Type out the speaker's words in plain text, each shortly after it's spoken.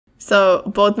So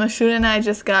both Mashun and I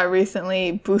just got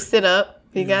recently boosted up.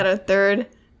 We got our third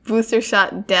booster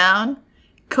shot down.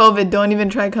 COVID, don't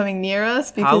even try coming near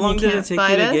us because how long you did can't it take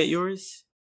fight you us. to get yours?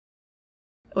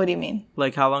 What do you mean?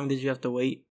 Like, how long did you have to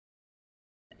wait?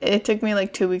 It took me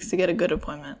like 2 weeks to get a good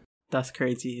appointment. That's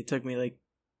crazy. It took me like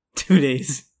 2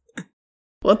 days.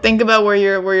 Well, think about where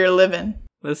you're living.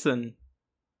 Listen,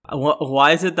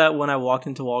 why is it that when I walked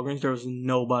into Walgreens, there was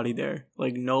nobody there?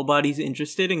 Like, nobody's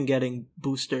interested in getting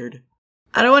boosted.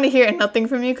 I don't want to hear nothing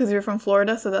from you because you're from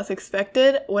Florida, so that's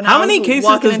expected. How many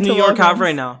cases does New York have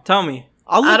right now? Tell me.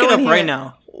 I'll look it up right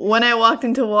now. When I walked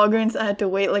into Walgreens, I had to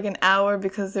wait like an hour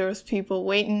because there was people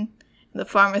waiting. The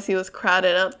pharmacy was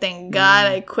crowded up. Thank God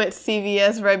I quit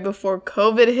CVS right before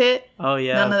COVID hit. Oh,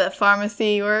 yeah. None of that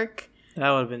pharmacy work. That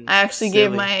would have been I actually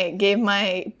silly. gave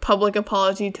my public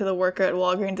apology to the worker at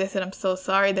Walgreens. I said, I'm so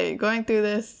sorry that you're going through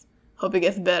this. Hope it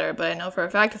gets better. But I know for a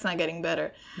fact it's not getting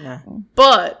better. Yeah.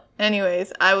 But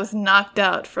anyways, I was knocked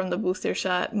out from the booster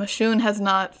shot. Mashun has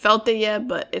not felt it yet,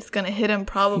 but it's going to hit him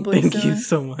probably soon. Thank you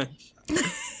so much.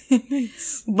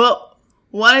 But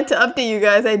wanted to update you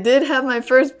guys. I did have my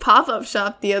first pop-up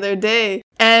shop the other day.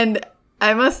 And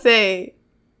I must say,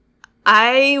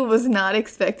 I was not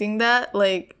expecting that.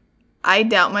 Like, I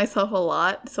doubt myself a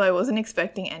lot, so I wasn't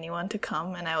expecting anyone to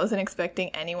come, and I wasn't expecting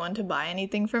anyone to buy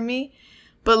anything from me.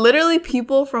 But literally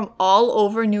people from all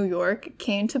over New York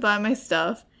came to buy my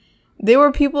stuff. There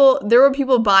were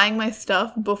people buying my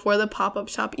stuff before the pop-up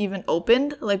shop even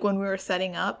opened, like when we were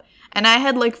setting up. And I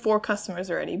had like 4 customers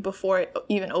already before it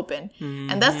even opened. Mm-hmm.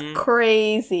 And that's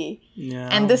crazy. Yeah.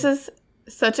 And this is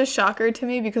such a shocker to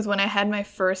me because when I had my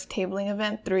first tabling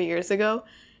event 3 years ago,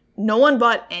 no one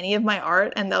bought any of my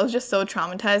art, and that was just so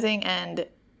traumatizing and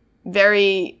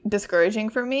very discouraging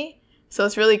for me. So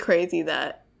it's really crazy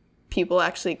that people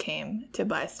actually came to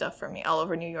buy stuff from me all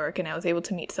over New York, and I was able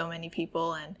to meet so many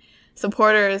people and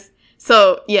supporters.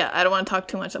 So yeah, I don't want to talk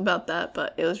too much about that,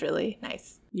 but it was really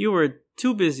nice. You were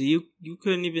too busy. You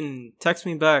couldn't even text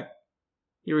me back.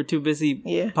 You were too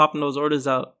busy popping those orders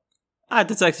out. I had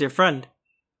to text your friend.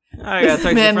 I gotta text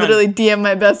your friend. Literally DM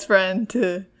my best friend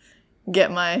to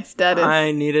get my status.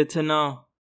 I needed to know.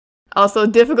 Also,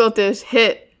 Difficult-ish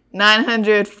hit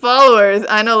 900 followers.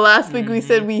 I know last week we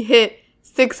said we hit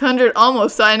 600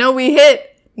 almost, so I know we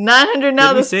hit 900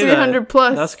 now. That's 300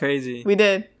 plus. That's crazy. We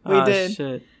did. We did.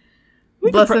 Shit.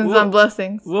 Blessings on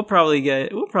blessings. We'll probably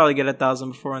get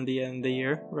 1,000 before in the end of the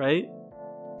year, right?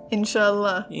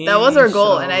 Inshallah. That was our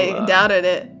goal, and I doubted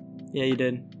it. Yeah, you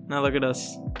did. Now look at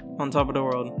us, on top of the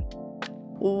world.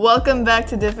 Welcome back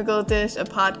to Difficult-ish, a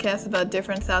podcast about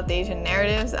different South Asian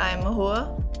narratives. I am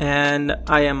Mahua. And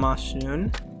I am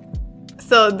Mashun.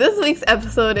 So this week's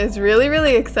episode is really,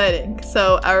 really exciting.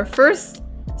 So our first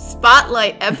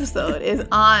spotlight episode is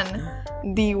on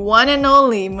the one and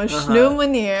only Mashnu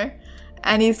Munir,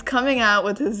 and he's coming out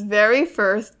with his very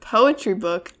first poetry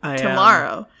book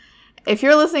tomorrow. If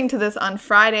you're listening to this on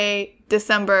Friday,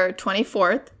 December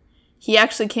 24th, he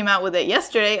actually came out with it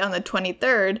yesterday on the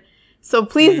 23rd. So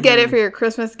please get it for your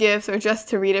Christmas gifts or just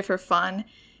to read it for fun.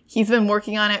 He's been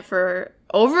working on it for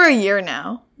over a year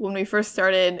now when we first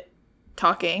started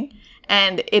talking.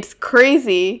 And it's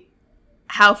crazy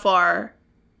how far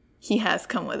he has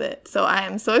come with it. So I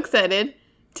am so excited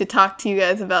to talk to you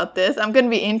guys about this. I'm going to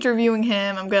be interviewing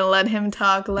him. I'm going to let him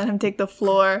talk, let him take the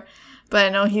floor. But I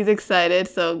know he's excited.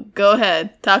 So go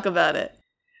ahead, talk about it.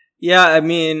 Yeah, I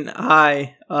mean,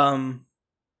 hi.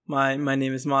 My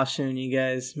name is Mashun. You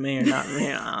guys may or may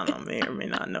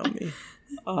not know me.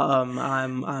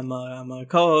 I'm a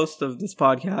co-host of this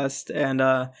podcast, and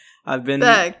I've been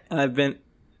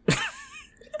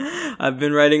I've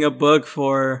been writing a book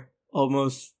for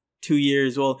almost 2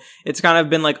 years. Well, it's kind of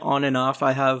been like on and off.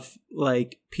 I have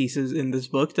like pieces in this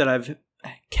book that I've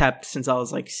kept since I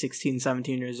was like 16,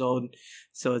 17 years old.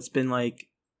 So it's been like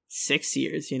 6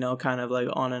 years, kind of like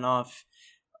on and off.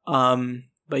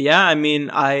 But yeah, I mean,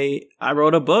 I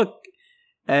wrote a book,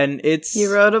 and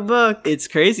You wrote a book. It's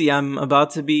crazy. I'm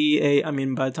about to be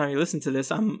by the time you listen to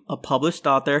this, I'm a published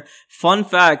author. Fun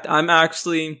fact, I'm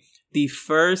actually the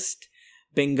first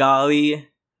Bengali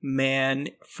man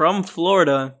from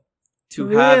Florida to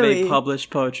have a published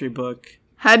poetry book.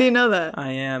 How do you know that?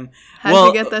 I am. How did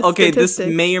you get that statistic? This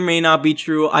may or may not be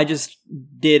true. I just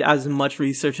did as much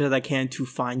research as I can to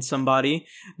find somebody.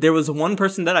 There was one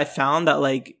person that I found that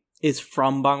like is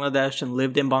from Bangladesh and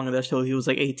lived in Bangladesh till he was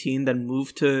like 18, then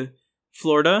moved to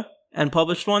Florida and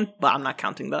published one. But I'm not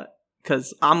counting that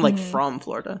because I'm like from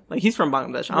Florida. Like he's from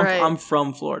Bangladesh. I'm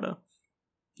from Florida.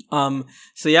 So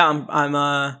yeah, I'm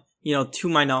to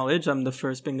my knowledge, I'm the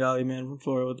first Bengali man from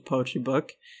Florida with a poetry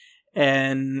book.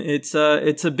 And it's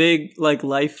a big like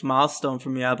life milestone for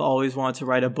me. I've always wanted to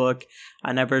write a book.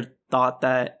 I never thought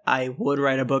that I would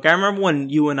write a book. I remember when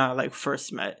you and I like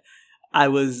first met, I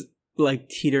was like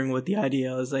teetering with the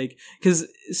idea. I was like,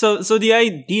 so the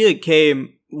idea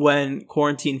came when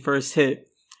quarantine first hit,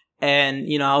 and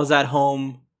you know, I was at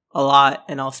home a lot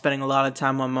and I was spending a lot of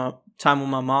time with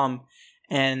my mom,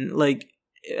 and like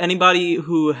anybody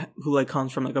who like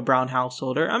comes from like a brown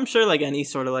household, or I'm sure like any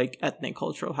sort of like ethnic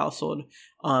cultural household,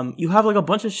 you have like a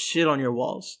bunch of shit on your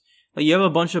walls. Like you have a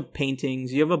bunch of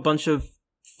paintings, you have a bunch of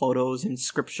photos and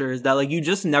scriptures that like you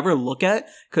just never look at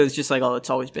because it's just like, oh, it's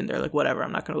always been there, like whatever,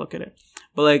 I'm not gonna look at it.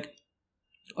 But like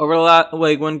over a lot,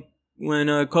 like when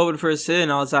COVID first hit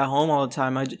and I was at home all the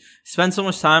time, I just spent so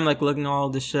much time like looking at all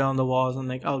this shit on the walls, and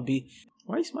like I would be,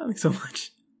 why are you smiling so much?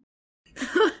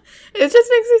 It just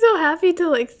makes me so happy to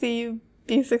like see you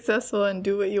be successful and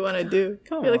do what you want to do.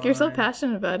 I feel like you're so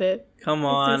passionate about it. Come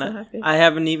on, so I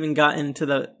haven't even gotten to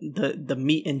the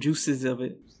meat and juices of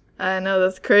it. I know,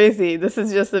 that's crazy. This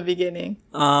is just the beginning.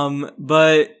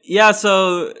 But yeah,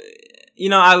 so you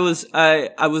know, I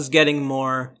was getting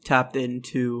more tapped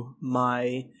into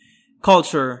my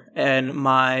culture and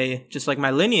my just like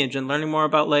my lineage, and learning more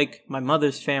about like my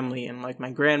mother's family and like my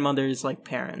grandmother's like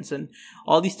parents and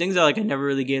all these things that like I never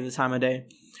really gave the time of day.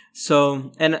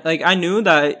 So, and like I knew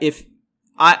that if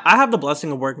I have the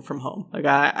blessing of working from home, like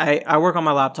I work on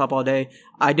my laptop all day.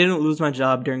 I didn't lose my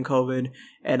job during COVID,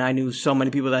 and I knew so many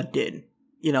people that did,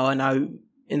 you know, and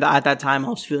at that time I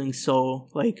was feeling so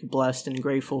like blessed and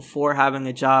grateful for having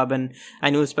a job. And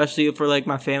I knew, especially for like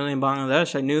my family in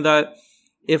Bangladesh, I knew that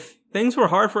if things were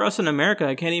hard for us in America,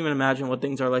 I can't even imagine what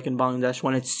things are like in Bangladesh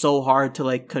when it's so hard to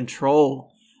like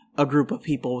control a group of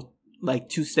people like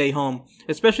to stay home,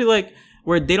 especially like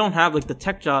where they don't have like the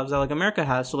tech jobs that like America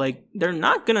has. So like they're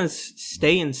not gonna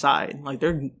stay inside. Like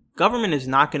their government is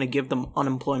not gonna give them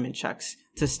unemployment checks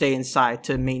to stay inside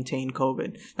to maintain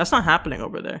COVID. That's not happening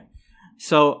over there.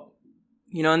 So,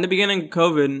 you know, in the beginning of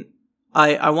COVID,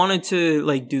 I wanted to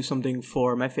like do something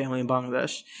for my family in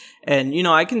Bangladesh, and you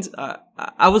know,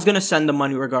 I was gonna send the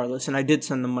money regardless, and I did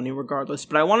send the money regardless,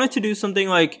 but I wanted to do something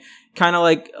like kind of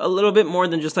like a little bit more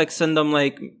than just like send them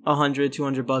like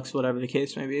 $100-$200, whatever the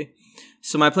case may be.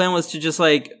 So my plan was to just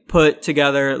like put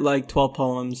together like 12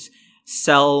 poems,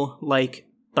 sell like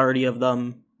 30 of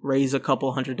them, raise a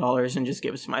couple $100, and just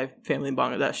give it to my family in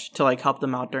Bangladesh to like help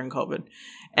them out during COVID.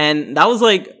 And that was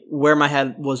like where my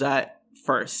head was at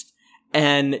first.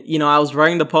 And, you know, I was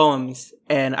writing the poems,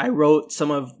 and I wrote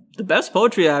some of the best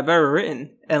poetry I've ever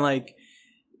written. And like,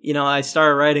 you know, I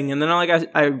started writing, and then like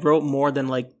I wrote more than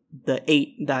like the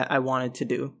 8 that I wanted to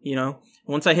do, you know.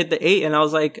 Once I hit the 8, and I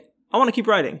was like, I want to keep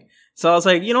writing. So I was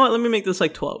like, you know what, let me make this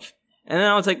like 12. And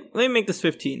then I was like, let me make this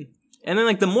 15. And then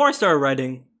like the more I started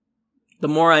writing, the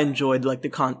more I enjoyed like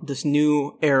this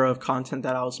new era of content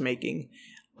that I was making.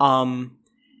 And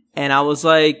I was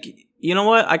like, you know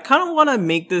what, I kind of want to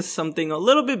make this something a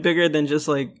little bit bigger than just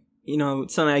like, you know,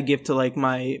 something I give to like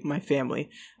my family.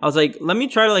 I was like, let me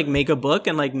try to like make a book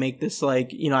and like make this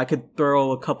like, you know, I could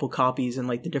throw a couple copies in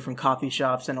like the different coffee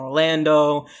shops in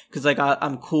Orlando, because like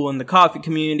I'm cool in the coffee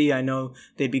community. I know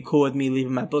they'd be cool with me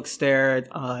leaving my books there.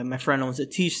 My friend owns a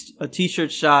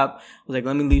t-shirt shop. I was like,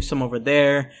 let me leave some over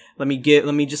there. Let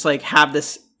me just like have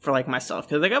this for like myself,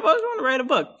 because like I always want to write a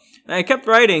book. And I kept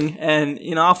writing, and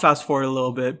you know, I'll fast forward a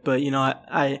little bit, but you know,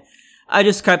 I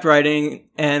just kept writing,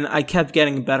 and I kept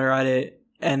getting better at it.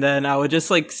 And then I would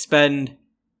just like spend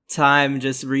time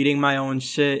just reading my own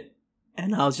shit,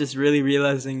 and I was just really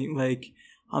realizing like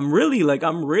I'm really like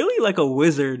a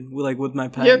wizard with my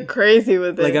pen. You're crazy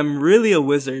with it. Like I'm really a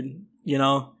wizard, you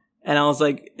know? And I was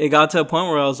like, it got to a point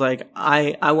where I was like,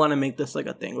 I want to make this like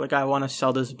a thing. Like I want to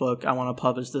sell this book. I want to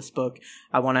publish this book.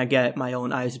 I want to get my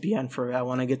own ISBN for it. I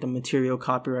want to get the material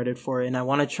copyrighted for it. And I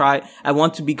want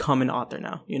to become an author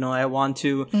now. You know, I want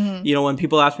to, you know, when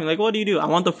people ask me like, what do you do? I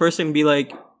want the first thing to be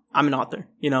like, I'm an author,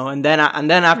 you know, and then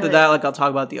after that, like I'll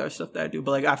talk about the other stuff that I do. But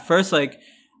like at first, like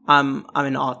I'm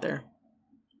an author.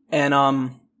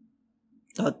 And,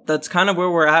 that's kind of where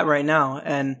we're at right now,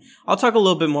 and I'll talk a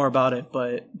little bit more about it,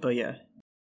 but yeah.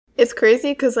 It's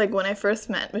crazy because like when I first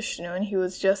met Vishnu and he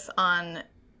was just on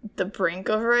the brink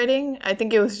of writing, I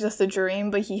think it was just a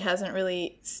dream, but he hasn't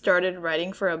really started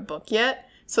writing for a book yet.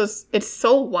 So it's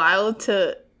so wild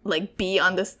to like be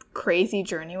on this crazy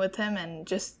journey with him and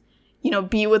just, you know,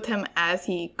 be with him as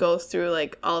he goes through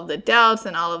like all of the doubts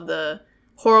and all of the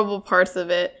horrible parts of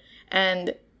it.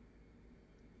 And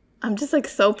I'm just like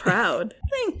so proud.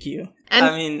 Thank you.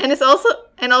 And it's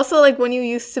also like when you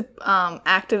used to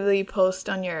actively post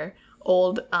on your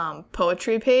old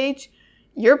poetry page,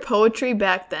 your poetry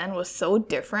back then was so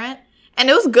different. And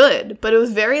it was good, but it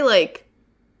was very, like,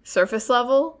 surface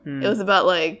level. It was about,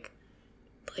 like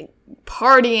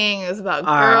partying. It was about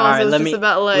girls. It was just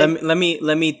about, like... Let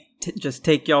me just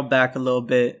take y'all back a little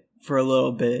bit for a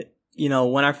little bit. You know,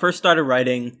 when I first started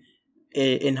writing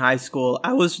in high school,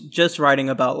 I was just writing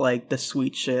about, like, the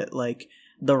sweet shit, like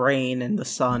the rain and the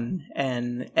sun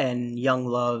and young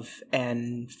love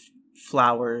and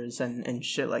flowers and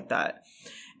shit like that.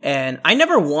 And I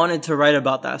never wanted to write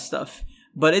about that stuff,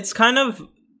 but it's kind of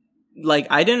like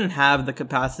I didn't have the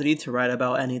capacity to write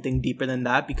about anything deeper than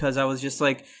that because I was just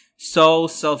like so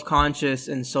self-conscious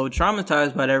and so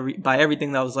traumatized by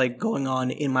everything that was like going on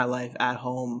in my life at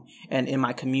home and in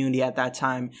my community at that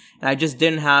time. And I just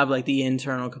didn't have like the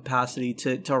internal capacity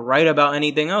to write about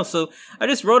anything else. So I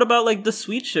just wrote about like the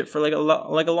sweet shit for like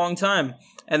a long time.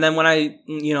 And then when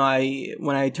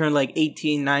I turned like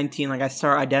 18, 19, like I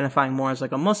started identifying more as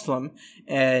like a Muslim,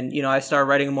 and, you know, I started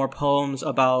writing more poems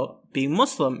about being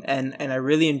Muslim, and I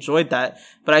really enjoyed that.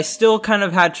 But I still kind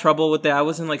of had trouble with it. I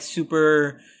wasn't like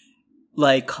super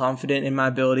like confident in my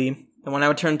ability. And when I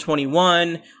would turn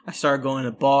 21, I started going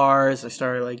to bars. I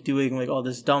started like doing like all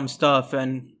this dumb stuff.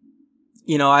 And,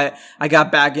 you know, I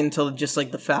got back into just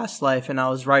like the fast life, and I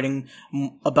was writing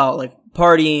about like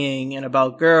partying and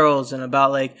about girls and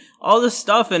about like all this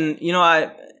stuff. And, you know,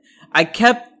 I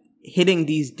kept hitting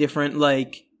these different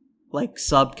like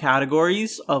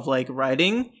subcategories of like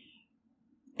writing.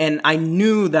 And I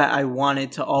knew that I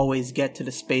wanted to always get to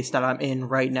the space that I'm in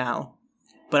right now.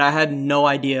 But I had no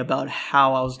idea about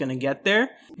how I was going to get there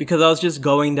because I was just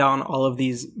going down all of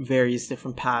these various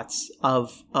different paths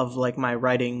of like my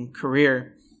writing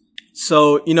career.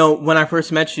 So, you know, when I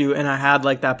first met you and I had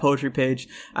like that poetry page,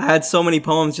 I had so many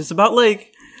poems just about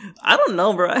like, I don't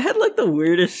know, bro. I had like the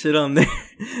weirdest shit on there.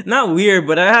 Not weird,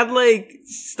 but I had like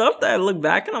stuff that I look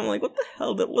back and I'm like, what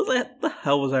the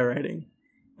hell was I writing?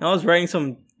 And I was writing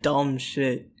some dumb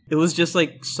shit. It was just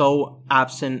like so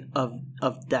absent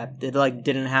of depth. It like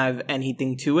didn't have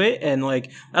anything to it, and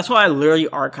like that's why I literally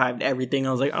archived everything.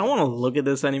 I was like, I don't want to look at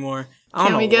this anymore.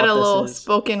 Can we get a little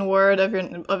spoken word of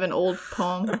an old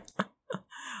poem?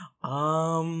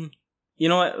 You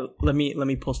know what? Let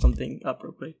me pull something up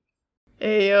real quick.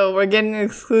 Hey yo, we're getting an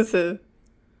exclusive.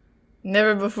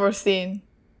 Never before seen.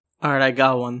 All right, I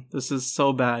got one. This is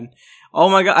so bad. Oh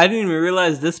my god, I didn't even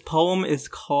realize this poem is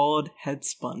called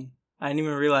Headspun. I didn't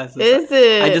even realize this. Is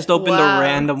it? I just opened a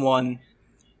random one.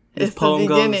 This poem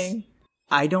goes,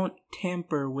 I don't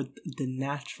tamper with the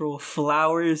natural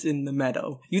flowers in the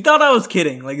meadow. You thought I was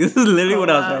kidding. Like, this is literally what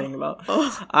I was writing about.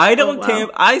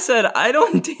 I said, I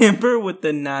don't tamper with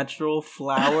the natural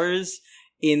flowers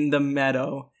in the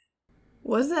meadow.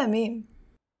 What does that mean?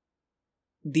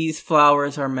 These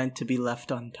flowers are meant to be left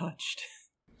untouched.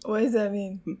 What does that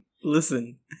mean?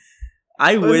 Listen,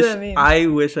 I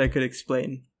wish I could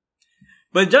explain.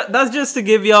 But that's just to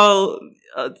give y'all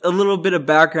a little bit of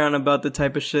background about the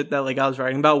type of shit that like I was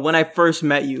writing about when I first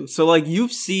met you. So like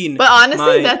you've seen. But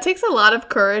honestly, that takes a lot of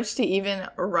courage to even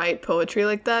write poetry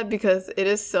like that, because it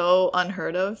is so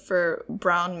unheard of for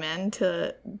brown men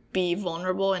to be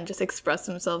vulnerable and just express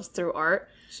themselves through art.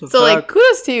 So like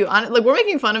kudos to you. Like we're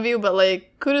making fun of you, but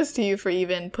like kudos to you for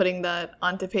even putting that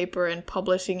onto paper and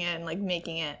publishing it and like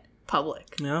making it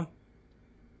public. Yeah.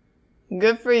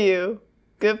 Good for you.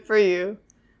 Good for you.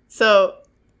 So,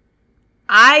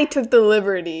 I took the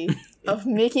liberty of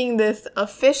making this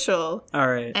official. All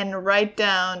right. And write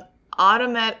down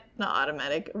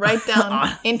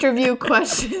interview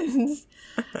questions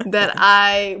that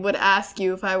I would ask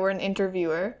you if I were an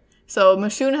interviewer. So,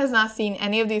 Mashun has not seen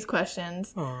any of these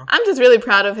questions. Aww. I'm just really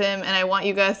proud of him, and I want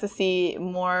you guys to see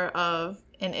more of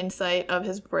an insight of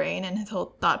his brain and his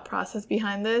whole thought process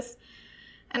behind this.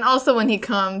 And also when he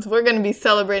comes, we're going to be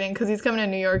celebrating because he's coming to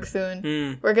New York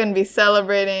soon. We're going to be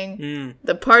celebrating.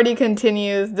 The party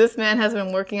continues. This man has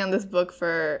been working on this book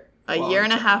for a year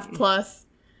and a half plus.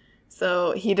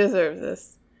 So he deserves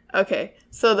this. Okay.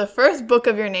 So the first book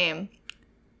of your name.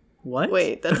 What?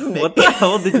 Wait, that's me. What the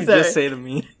hell did you just say to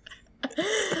me?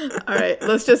 All right.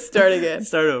 Let's just start again.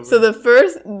 Start over. So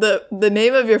the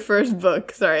name of your first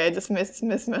book. Sorry, I just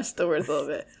mismatched the words a little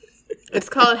bit. It's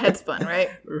called Headspun, right?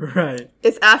 Right.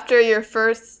 It's after your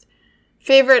first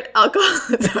favorite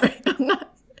alcohol. Sorry, I'm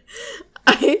not.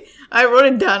 I wrote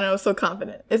it down and I was so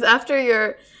confident. It's after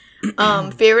your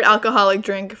favorite alcoholic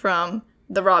drink from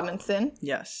the Robinson.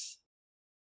 Yes.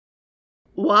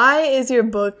 Why is your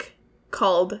book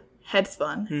called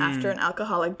Headspun after an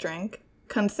alcoholic drink,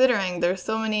 considering there's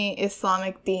so many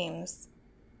Islamic themes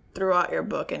throughout your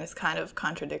book and it's kind of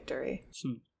contradictory? It's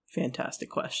a fantastic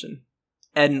question.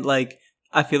 And, like,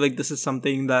 I feel like this is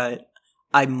something that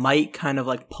I might kind of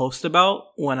like post about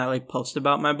when I like post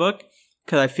about my book,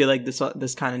 because I feel like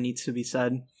this kind of needs to be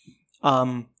said,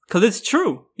 because it's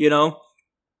true, you know.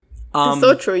 It's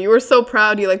so true. You were so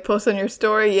proud. You like post on your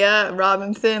story. Yeah,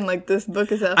 Robinson. Like this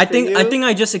book is after you. I think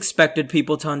I just expected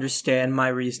people to understand my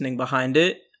reasoning behind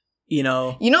it. You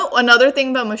know. You know, another thing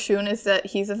about Machoon is that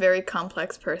he's a very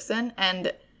complex person,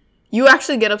 and you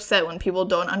actually get upset when people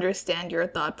don't understand your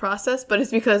thought process. But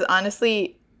it's because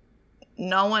honestly,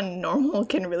 no one normal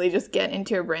can really just get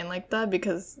into your brain like that,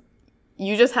 because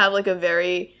you just have like a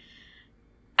very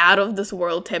out of this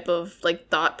world type of like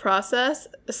thought process.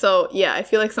 So yeah, I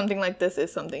feel like something like this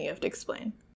is something you have to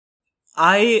explain.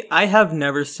 I have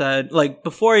never said, like,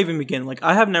 before I even begin, like,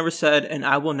 I have never said, and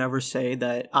I will never say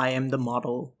that I am the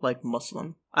model, like,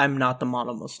 Muslim. I'm not the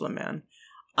model Muslim man.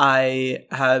 I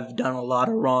have done a lot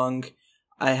of wrong.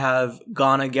 I have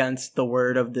gone against the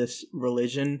word of this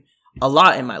religion a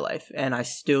lot in my life, and I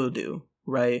still do,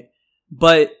 right?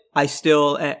 But I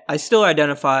still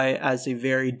identify as a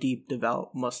very deep,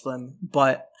 devout Muslim,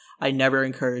 but I never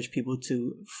encourage people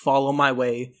to follow my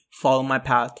way, follow my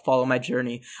path, follow my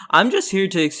journey. I'm just here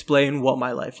to explain what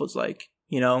my life was like,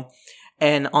 you know?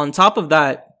 And on top of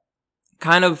that,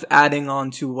 kind of adding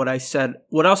on to what I said,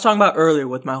 what I was talking about earlier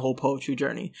with my whole poetry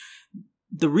journey,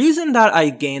 the reason that I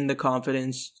gained the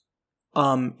confidence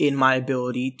in my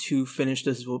ability to finish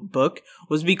this book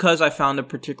was because I found a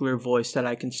particular voice that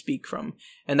I can speak from.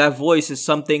 And that voice is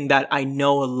something that I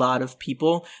know a lot of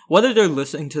people, whether they're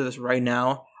listening to this right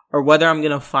now or whether I'm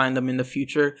going to find them in the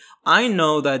future, I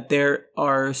know that there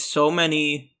are so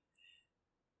many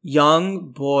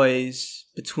young boys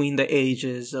between the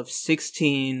ages of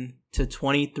 16 to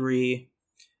 23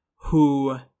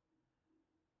 who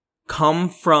come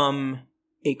from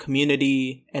a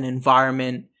community, an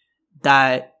environment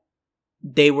that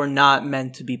they were not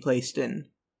meant to be placed in.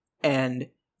 And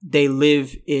they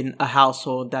live in a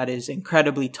household that is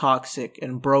incredibly toxic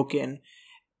and broken,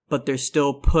 but they're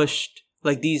still pushed,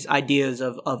 like these ideas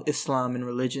of Islam and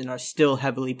religion are still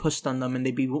heavily pushed on them, and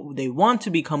they want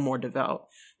to become more devout.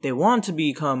 They want to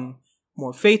become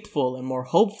more faithful and more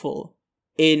hopeful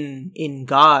in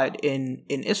God, in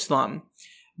Islam,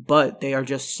 but they are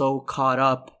just so caught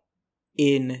up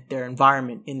in their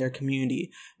environment, in their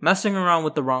community, messing around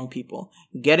with the wrong people,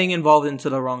 getting involved into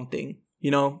the wrong thing.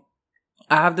 You know,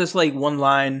 I have this like one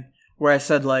line where I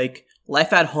said like,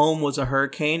 life at home was a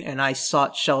hurricane and I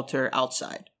sought shelter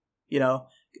outside, you know,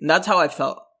 and that's how I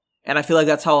felt. And I feel like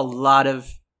that's how a lot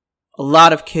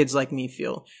of kids like me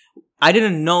feel. I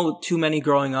didn't know too many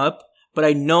growing up, but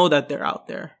I know that they're out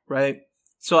there, right?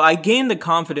 So I gained the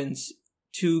confidence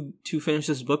to finish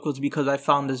this book was because I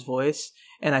found this voice,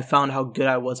 and I found how good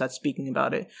I was at speaking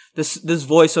about it. This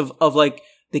voice of like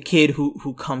the kid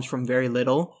who comes from very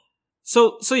little.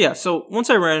 So yeah, so once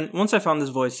I found this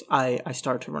voice, I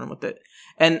started to run with it.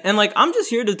 And like, I'm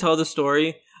just here to tell the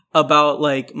story about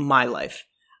like my life.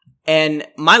 And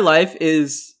my life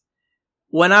is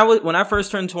when I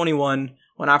first turned 21,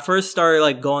 when I first started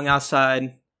like going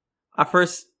outside,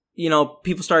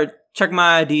 people started checking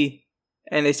my ID.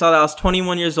 And they saw that I was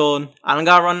 21 years old. I don't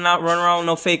gotta run around with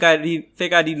no fake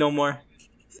ID no more.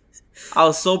 I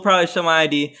was so proud to show my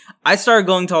ID. I started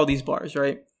going to all these bars,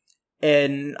 right?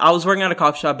 And I was working at a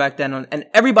coffee shop back then, and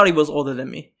everybody was older than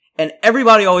me. And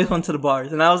everybody always went to the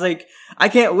bars. And I was like, I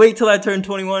can't wait till I turn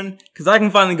 21, cause I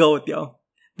can finally go with y'all.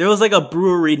 There was like a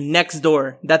brewery next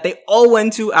door that they all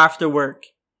went to after work.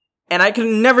 And I could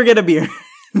never get a beer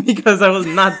because I was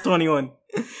not 21.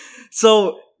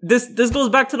 So, This goes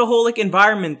back to the whole like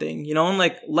environment thing, you know, and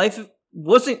like life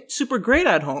wasn't super great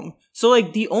at home. So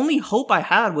like the only hope I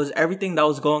had was everything that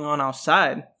was going on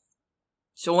outside.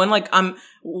 So when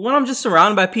I'm just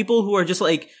surrounded by people who are just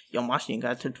like, yo, Mashi, you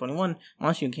gotta turn 21.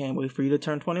 Mashi, you can't wait for you to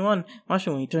turn 21.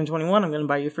 Mashi, when you turn 21, I'm gonna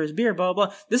buy your first beer, blah,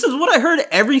 blah. This is what I heard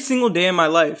every single day in my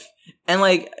life. And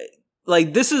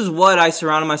like this is what I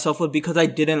surrounded myself with because I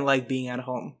didn't like being at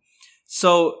home.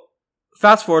 So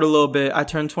fast forward a little bit, I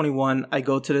turned 21, I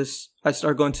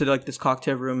start going to like this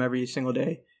cocktail room every single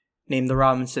day, named the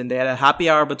Robinson. They had a happy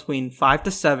hour between 5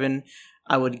 to 7.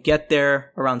 I would get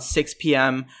there around 6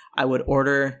 p.m. I would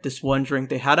order this one drink.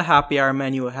 They had a happy hour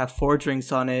menu. It had 4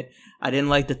 drinks on it. I didn't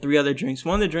like the 3 other drinks.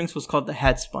 One of the drinks was called the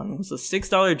Headspun. It was a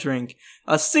 $6 drink,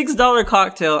 a $6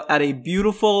 cocktail at a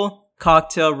beautiful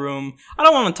cocktail room. I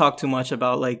don't want to talk too much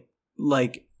about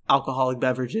like alcoholic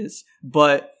beverages,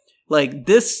 but like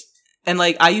this. And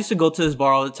like, I used to go to this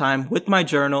bar all the time with my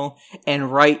journal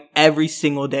and write every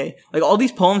single day. Like all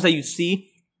these poems that you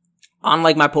see on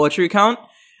like my poetry account,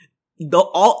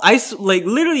 like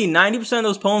literally 90% of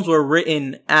those poems were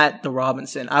written at the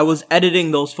Robinson. I was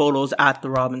editing those photos at the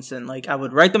Robinson. Like I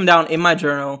would write them down in my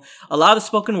journal. A lot of the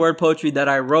spoken word poetry that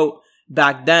I wrote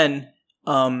back then,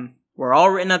 were all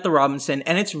written at the Robinson.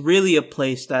 And it's really a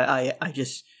place that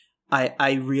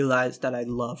I realized that I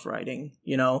love writing,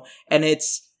 you know, and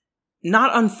it's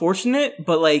not unfortunate,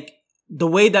 but like the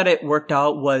way that it worked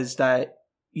out was that,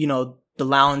 you know, the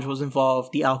lounge was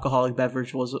involved, the alcoholic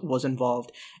beverage was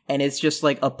involved. And it's just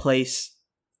like a place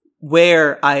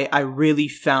where I really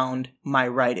found my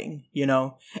writing, you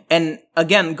know? And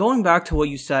again, going back to what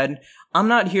you said, I'm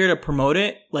not here to promote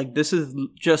it. Like this is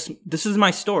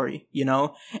my story, you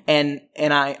know? And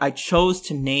I chose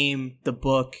to name the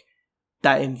book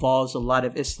that involves a lot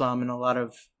of Islam and a lot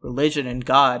of religion and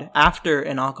God after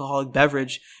an alcoholic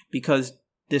beverage, because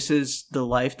this is the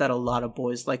life that a lot of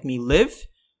boys like me live.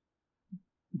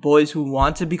 Boys who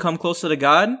want to become closer to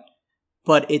God,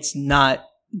 but it's not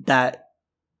that,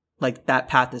 like, that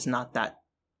path is not that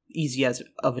easy as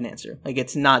of an answer. Like,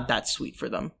 it's not that sweet for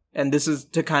them. And this is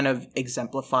to kind of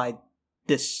exemplify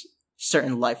this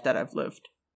certain life that I've lived.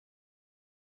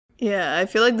 Yeah, I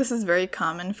feel like this is very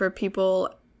common for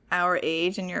people our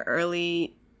age in your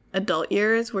early adult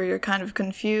years, where you're kind of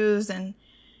confused and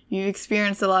you've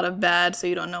experienced a lot of bad, so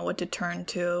you don't know what to turn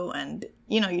to, and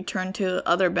you know, you turn to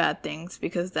other bad things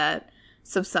because that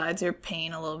subsides your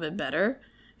pain a little bit better.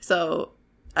 So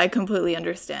I completely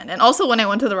understand. And also when I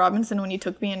went to the Robinson, when you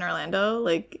took me in Orlando,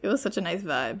 like it was such a nice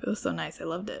vibe. It was so nice. I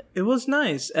loved it. It was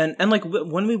nice. And like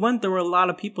when we went, there were a lot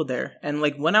of people there. And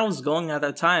like when I was going at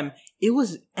that time, it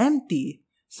was empty.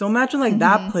 So imagine like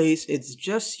that place, it's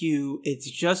just you,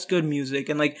 it's just good music.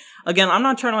 And like, again, I'm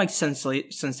not trying to like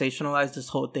sensationalize this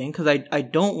whole thing, because I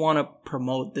don't want to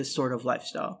promote this sort of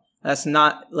lifestyle. That's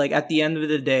not, like, at the end of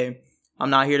the day, I'm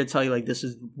not here to tell you like this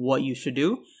is what you should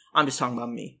do. I'm just talking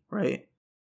about me, right?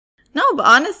 No, but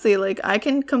honestly, like I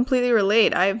can completely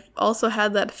relate. I've also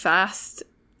had that fast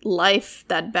life,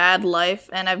 that bad life,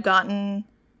 and I've gotten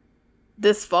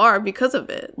this far because of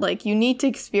it. Like, you need to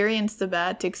experience the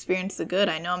bad to experience the good.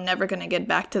 I know I'm never going to get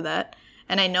back to that,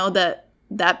 and I know that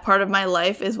that part of my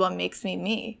life is what makes me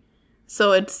me.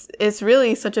 So it's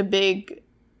really such a big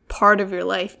part of your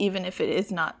life, even if it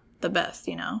is not the best,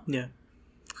 you know? Yeah.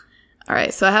 All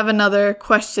right, so I have another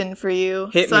question for you.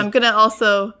 Hit me. I'm going to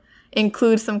also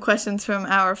include some questions from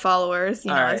our followers, you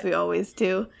know, right. as we always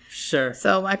do. Sure.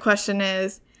 So my question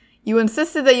is, you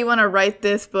insisted that you want to write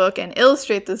this book and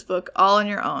illustrate this book all on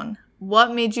your own.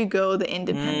 What made you go the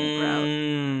independent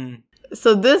route?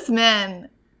 So this man,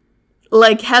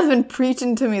 like, has been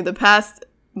preaching to me the past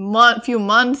few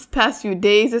months, past few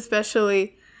days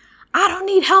especially, I don't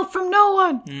need help from no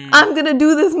one. I'm going to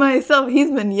do this myself. He's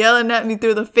been yelling at me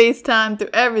through the FaceTime,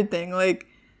 through everything. Like,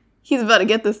 he's about to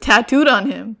get this tattooed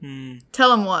on him.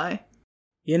 Tell him why.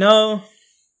 You know,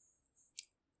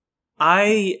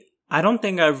 I don't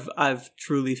think I've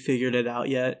truly figured it out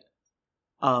yet.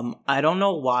 I don't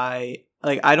know why.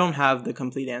 Like, I don't have the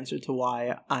complete answer to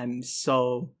why I'm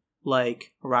so,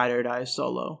 like, ride or die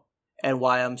solo, and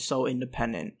why I'm so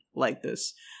independent like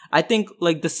this. I think,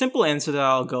 like, the simple answer that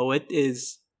I'll go with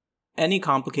is any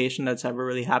complication that's ever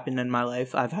really happened in my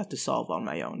life, I've had to solve on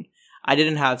my own. I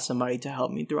didn't have somebody to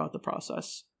help me throughout the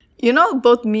process. You know,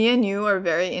 both me and you are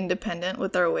very independent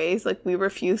with our ways. Like, we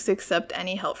refuse to accept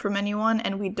any help from anyone,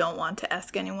 and we don't want to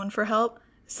ask anyone for help.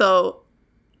 So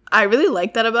I really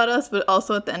like that about us, but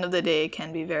also at the end of the day, it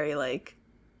can be very, like,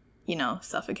 you know,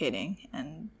 suffocating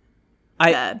and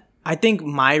bad. I think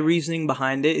my reasoning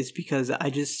behind it is because I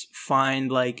just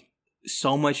find, like,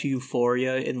 so much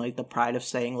euphoria in, like, the pride of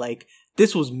saying, like,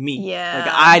 this was me. Yeah.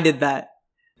 Like, I did that.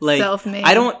 Like, self-made.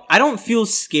 I don't feel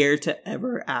scared to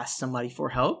ever ask somebody for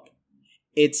help.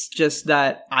 It's just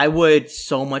that I would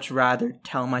so much rather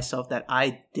tell myself that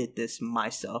I did this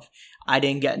myself. I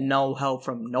didn't get no help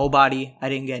from nobody. I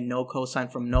didn't get no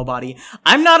cosign from nobody.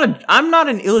 I'm not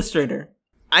an illustrator.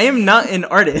 I am not an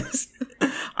artist.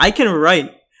 I can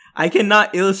write. I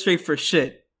cannot illustrate for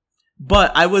shit.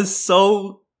 But I was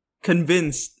so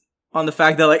convinced on the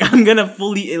fact that, like, I'm gonna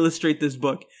fully illustrate this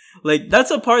book. Like,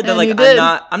 that's a part that, like,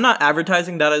 I'm not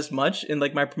advertising that as much in,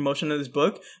 like, my promotion of this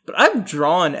book, but I've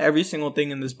drawn every single thing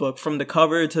in this book, from the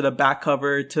cover to the back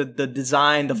cover to the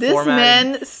design, the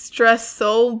formatting. This man stressed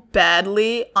so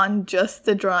badly on just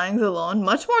the drawings alone,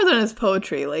 much more than his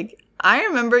poetry. Like, I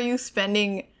remember you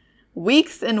spending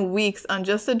weeks and weeks on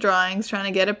just the drawings, trying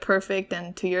to get it perfect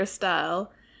and to your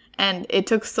style, and it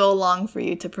took so long for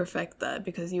you to perfect that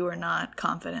because you were not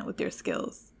confident with your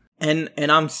skills.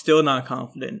 And I'm still not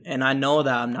confident. And I know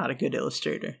that I'm not a good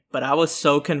illustrator. But I was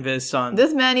so convinced on...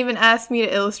 This man even asked me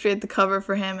to illustrate the cover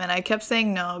for him, and I kept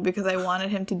saying no because I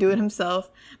wanted him to do it himself.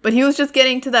 But he was just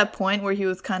getting to that point where he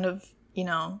was kind of, you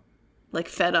know, like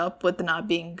fed up with not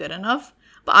being good enough.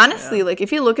 But honestly, like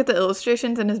if you look at the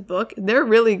illustrations in his book, they're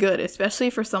really good, especially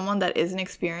for someone that isn't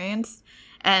experienced.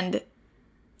 And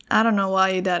I don't know why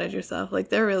you doubted yourself. Like,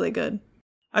 they're really good.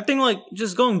 I think, like,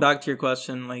 just going back to your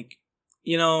question, like,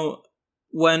 you know,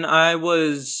 when I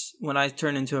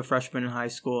turned into a freshman in high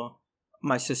school,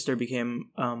 my sister became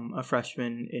a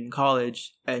freshman in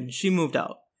college, and she moved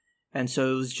out. And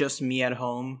so it was just me at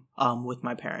home with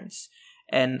my parents.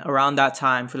 And around that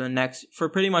time, for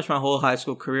pretty much my whole high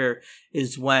school career,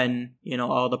 is when, you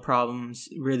know, all the problems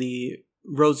really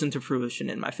rose into fruition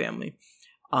in my family.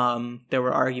 There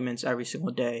were arguments every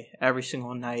single day, every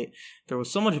single night. There was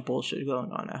so much bullshit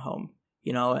going on at home,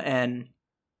 you know, and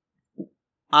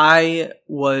I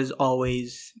was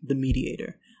always the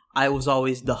mediator. I was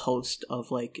always the host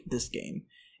of, like, this game.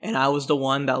 And I was the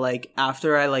one that, like,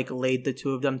 after I, like, laid the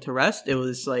two of them to rest, it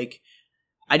was, like,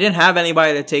 I didn't have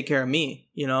anybody to take care of me,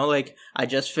 you know? Like, I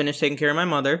just finished taking care of my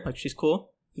mother. Like, she's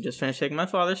cool. I just finished taking my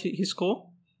father. He's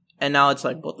cool. And now it's,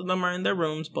 like, both of them are in their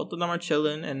rooms. Both of them are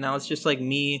chilling. And now it's just, like,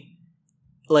 me,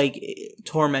 like,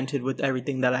 tormented with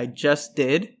everything that I just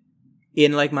did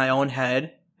in, like, my own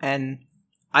head. And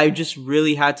I just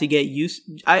really had to get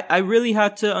I really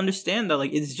had to understand that,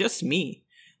 like, it's just me.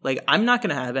 Like, I'm not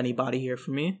going to have anybody here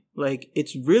for me. Like,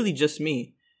 it's really just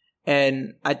me.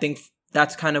 And I think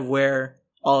that's kind of where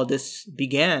all this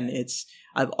began.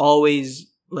 I've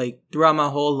always, like, throughout my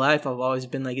whole life, I've always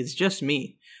been like, it's just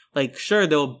me. Like, sure,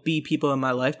 there'll be people in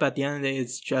my life, but at the end of the day,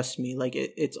 it's just me. Like,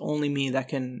 it's only me that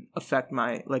can affect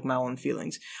my own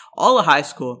feelings. All of high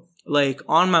school, like,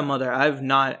 on my mother, I've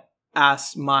not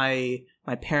asked my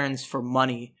parents for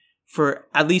money, for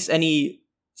at least any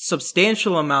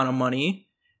substantial amount of money,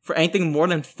 for anything more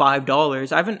than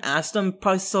 $5. I haven't asked them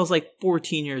probably since I was like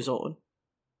 14 years old.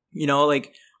 You know,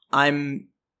 like,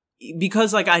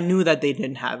 because, like, I knew that they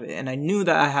didn't have it, and I knew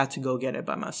that I had to go get it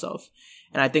by myself.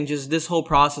 And I think just this whole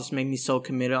process made me so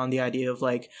committed on the idea of,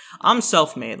 like, I'm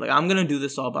self-made. Like, I'm gonna do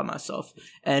this all by myself.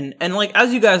 And like,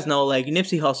 as you guys know, like,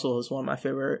 Nipsey Hussle is one of my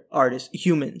favorite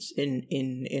humans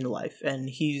in life. And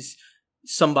he's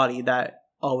somebody that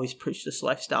always preached this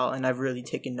lifestyle, and I've really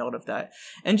taken note of that.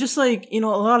 And just, like, you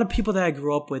know, a lot of people that I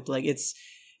grew up with, like, it's,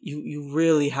 you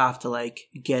really have to, like,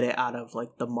 get it out of,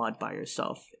 like, the mud by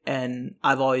yourself. And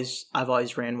I've always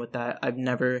ran with that. I've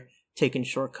never taken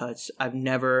shortcuts. I've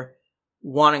never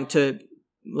wanting to,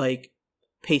 like,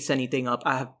 pace anything up.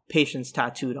 I have patience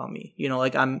tattooed on me. You know,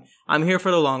 like, I'm here for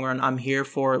the long run. I'm here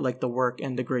for, like, the work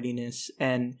and the grittiness.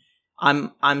 And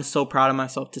I'm so proud of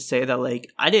myself to say that, like,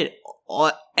 I did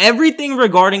everything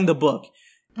regarding the book.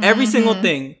 Every single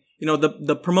thing. You know,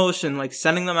 the promotion, like,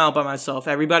 sending them out by myself.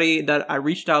 Everybody that I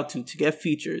reached out to get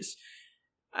features.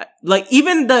 Like,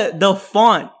 even the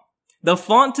font. The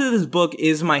font to this book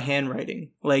is my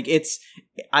handwriting. Like,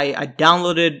 I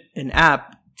downloaded an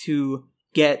app to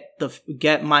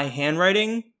get my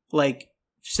handwriting, like,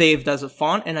 saved as a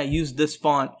font, and I used this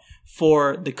font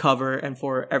for the cover and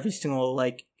for every single,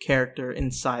 like, character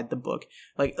inside the book.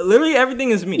 Like, literally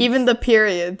everything is me. Even the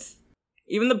periods.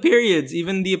 Even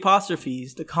the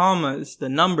apostrophes, the commas, the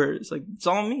numbers, like, it's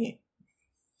all me.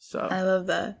 So I love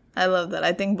that.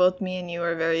 I think both me and you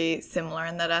are very similar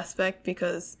in that aspect,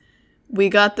 because we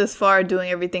got this far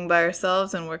doing everything by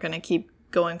ourselves, and we're going to keep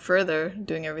going further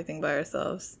doing everything by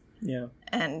ourselves. Yeah.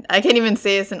 And I can't even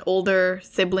say it's an older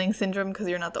sibling syndrome, because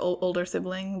you're not the older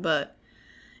sibling, but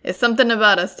it's something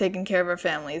about us taking care of our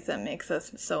families that makes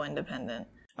us so independent.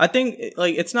 I think,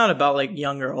 like, it's not about, like,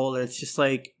 young or older. It's just,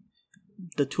 like,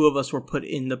 the two of us were put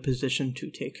in the position to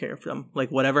take care of them.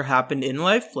 Like, whatever happened in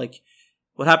life, like,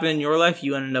 what happened in your life,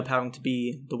 you ended up having to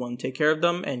be the one to take care of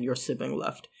them, and your sibling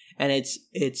left. And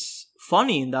it's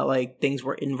funny that, like, things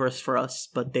were inverse for us,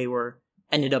 but they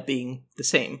ended up being the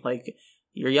same. Like,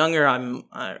 you're younger,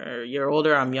 you're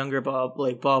older, I'm younger, blah,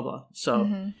 blah.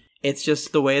 So it's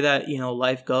just the way that, you know,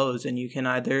 life goes, and you can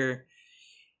either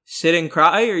sit and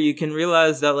cry, or you can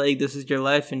realize that, like, this is your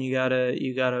life, and you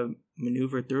gotta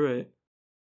maneuver through it.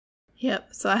 Yep.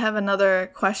 So I have another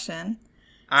question.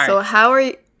 All right. So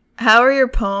how are your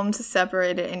poems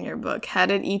separated in your book? How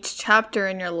did each chapter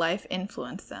in your life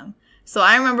influence them? So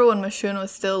I remember when Mashun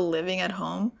was still living at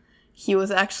home, he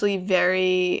was actually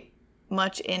very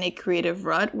much in a creative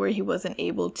rut where he wasn't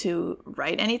able to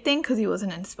write anything because he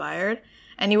wasn't inspired,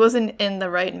 and he wasn't in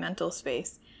the right mental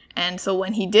space. And so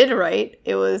when he did write,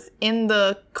 it was in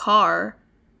the car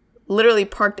literally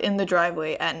parked in the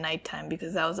driveway at nighttime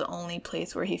because that was the only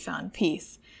place where he found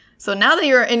peace. So now that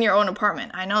you're in your own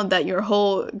apartment, I know that your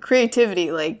whole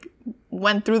creativity like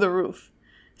went through the roof.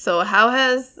 So how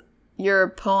has your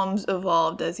poems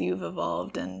evolved as you've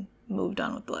evolved and moved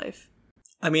on with life?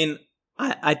 I mean,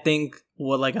 I think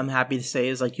what like I'm happy to say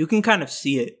is like you can kind of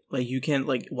see it. Like you can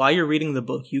like while you're reading the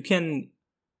book, you can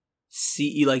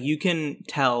see like you can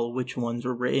tell which ones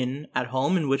were written at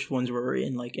home and which ones were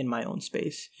written like in my own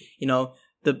space. You know,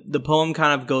 the poem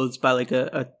kind of goes by like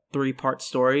a 3-part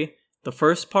story. The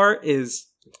first part is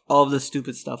all of the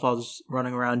stupid stuff I was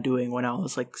running around doing when I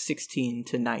was like 16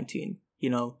 to 19. You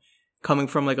know, coming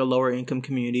from like a lower income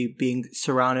community, being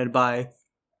surrounded by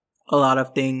a lot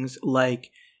of things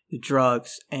like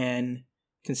drugs and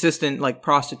consistent like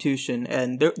prostitution,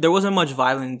 and there wasn't much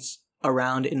violence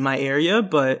around in my area,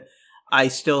 but I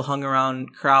still hung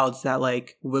around crowds that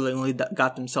like willingly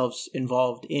got themselves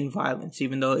involved in violence,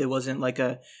 even though it wasn't like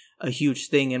a huge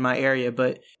thing in my area.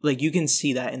 But like you can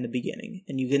see that in the beginning,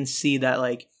 and you can see that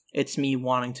like it's me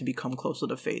wanting to become closer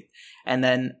to faith. And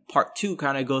then part 2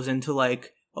 kind of goes into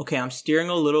like, okay, I'm steering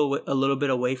a little bit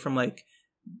away from like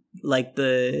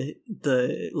the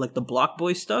block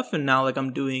boy stuff, and now like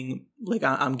I'm doing like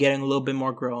I'm getting a little bit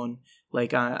more grown.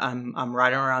 Like I'm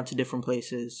riding around to different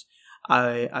places.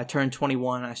 I turned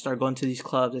 21. I start going to these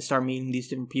clubs. I start meeting these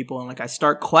different people, and like I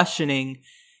start questioning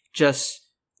just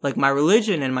like my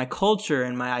religion and my culture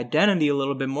and my identity a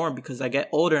little bit more because I get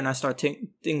older and I start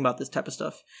thinking about this type of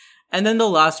stuff. And then the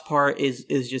last part is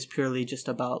just purely just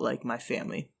about like my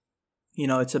family. You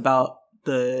know, it's about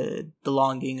the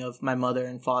longing of my mother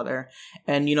and father.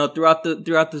 And you know, throughout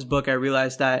this book, I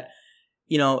realized that,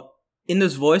 you know, in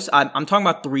this voice, I'm talking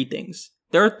about 3 things.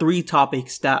 There are 3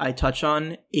 topics that I touch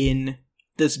on in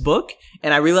this book,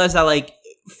 and I realized that like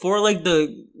for like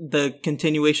the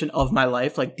continuation of my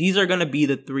life, like these are gonna be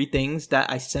the 3 things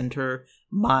that I center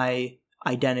my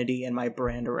identity and my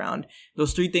brand around.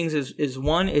 Those 3 things is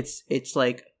one, it's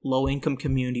like low income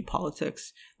community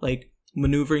politics, like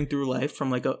maneuvering through life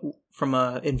from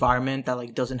a environment that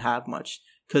like doesn't have much.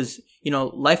 Because, you know,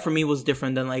 life for me was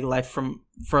different than like life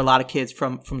for a lot of kids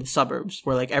from the suburbs,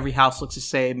 where like every house looks the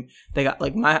same. They got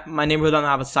like my neighborhood doesn't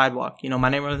have a sidewalk. You know, my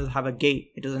neighborhood doesn't have a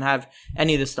gate. It doesn't have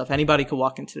any of this stuff. Anybody could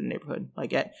walk into the neighborhood.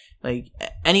 Like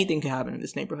anything could happen in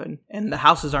this neighborhood, and the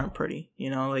houses aren't pretty. You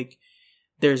know, like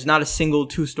there's not a single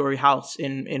 2-story house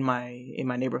in my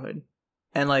neighborhood,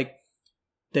 and like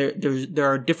there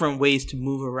are different ways to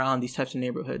move around these types of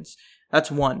neighborhoods.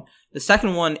 That's one. The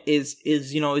second one is,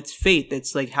 you know, it's faith.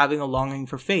 It's like having a longing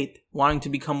for faith, wanting to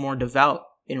become more devout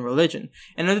in religion.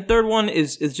 And then the third one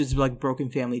is just like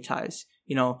broken family ties,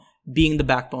 you know, being the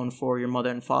backbone for your mother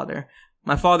and father.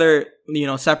 My father, you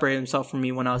know, separated himself from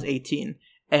me when I was 18.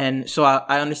 And so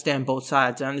I understand both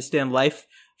sides. I understand life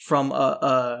from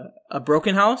a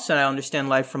broken house, and I understand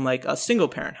life from like a single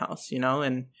parent house, you know,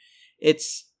 and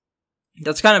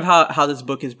that's kind of how this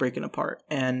book is breaking apart.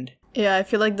 And yeah, I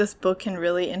feel like this book can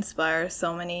really inspire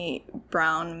so many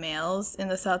brown males in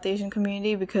the South Asian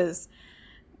community, because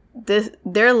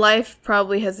their life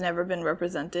probably has never been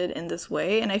represented in this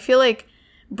way. And I feel like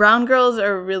brown girls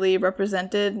are really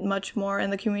represented much more in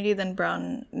the community than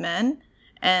brown men.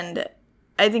 And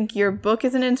I think your book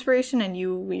is an inspiration, and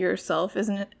you yourself is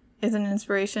an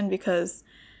inspiration, because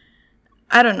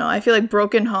I don't know, I feel like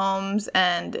broken homes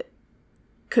and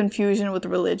confusion with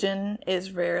religion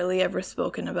is rarely ever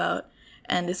spoken about,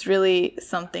 and it's really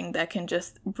something that can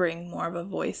just bring more of a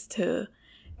voice to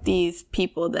these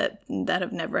people that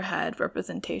have never had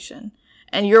representation.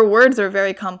 And your words are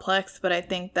very complex, but I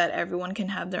think that everyone can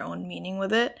have their own meaning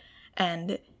with it.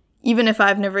 And even if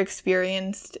I've never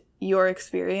experienced your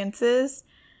experiences,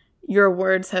 your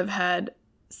words have had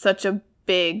such a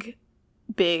big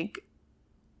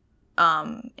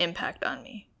impact on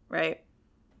me, right?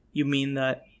 You mean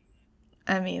that?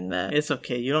 I mean that. It's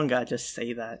okay. You don't gotta just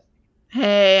say that.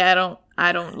 Hey,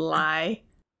 I don't lie.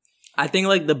 I think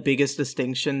like the biggest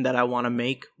distinction that I want to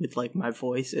make with like my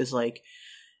voice is like,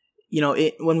 you know,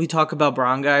 when we talk about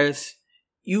brown guys,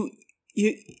 you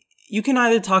can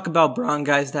either talk about brown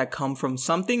guys that come from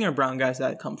something or brown guys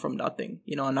that come from nothing,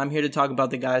 you know, and I'm here to talk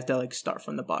about the guys that like start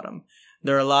from the bottom.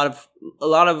 There are a lot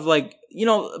of like, you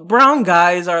know, brown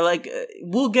guys are like,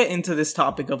 we'll get into this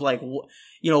topic of like,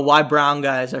 you know, why brown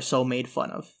guys are so made fun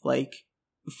of, like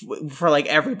for like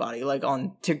everybody, like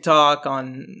on TikTok,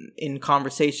 in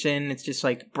conversation. It's just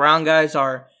like brown guys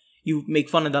you make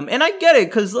fun of them, and I get it,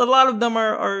 because a lot of them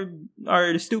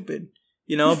are stupid,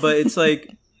 you know, but it's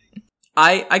like,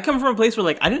 I come from a place where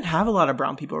like I didn't have a lot of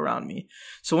brown people around me.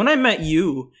 So when I met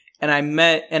you,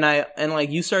 and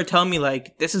like you started telling me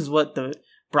like this is what the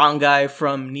brown guy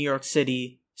from New York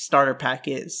City starter pack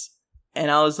is. And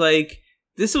I was like,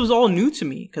 this was all new to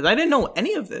me because I didn't know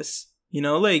any of this. You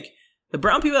know, like the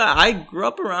brown people that I grew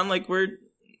up around, like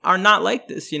are not like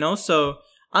this. You know, so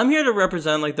I'm here to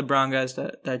represent like the brown guys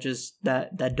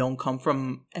that don't come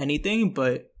from anything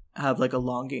but have like a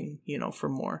longing, you know, for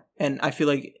more. And I feel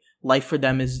like life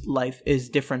is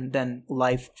different than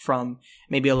life from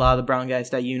maybe a lot of the brown guys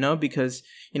that you know, because,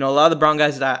 you know, a lot of the brown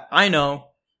guys that I know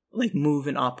like move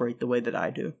and operate the way that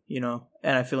I do, you know,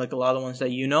 and I feel like a lot of the ones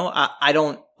that you know, I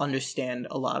don't understand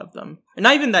a lot of them. And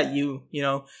not even that you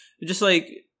know, just like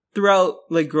throughout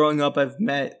like growing up, I've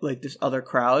met like this other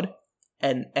crowd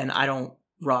and I don't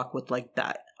rock with like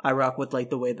that. I rock with like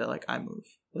the way that like I move.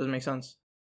 Does it make sense?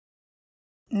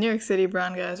 New York City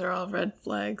brown guys are all red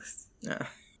flags. Yeah.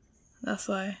 That's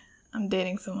why I'm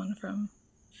dating someone from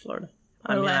Florida.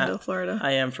 Orlando, Florida.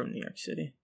 I am from New York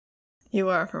City. You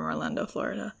are from Orlando,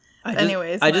 Florida.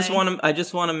 I just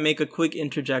want to make a quick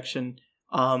interjection.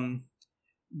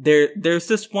 There's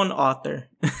this one author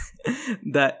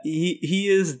that he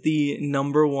is the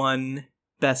number one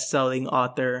best-selling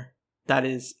author that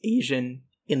is Asian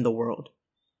in the world.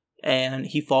 And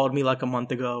he followed me like a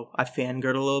month ago. I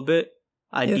fangirled a little bit.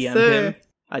 I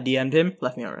DM'd him,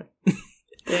 left me on red.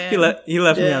 He left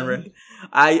me on red.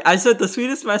 I said the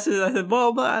sweetest message. I said,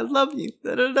 "Well, I love you."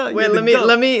 Wait,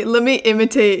 let me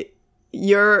imitate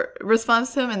your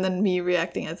response to him and then me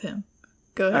reacting as him.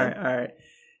 Go ahead. All right.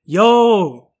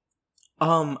 Yo,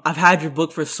 I've had your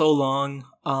book for so long.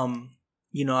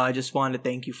 You know, I just wanted to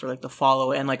thank you for like the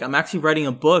follow, and like I'm actually writing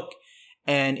a book,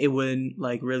 and it would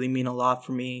like really mean a lot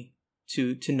for me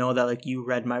to know that like you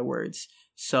read my words.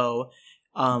 So,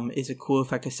 is it cool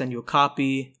if I could send you a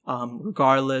copy?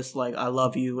 Regardless, like I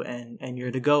love you and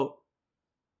you're the GOAT.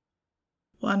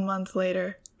 1 month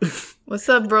later. What's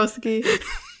up, broski?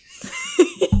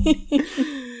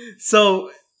 So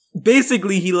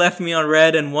basically he left me on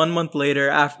red, and 1 month later,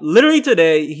 after literally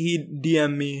today, he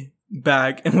DM'd me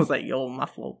back and was like, yo, my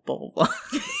fault, blah, blah, blah.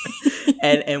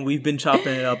 and we've been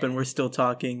chopping it up and we're still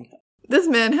talking. This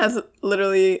man has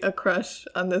literally a crush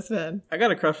on this man. I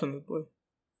got a crush on this boy.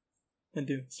 I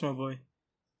do. It's my boy.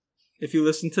 If you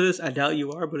listen to this, I doubt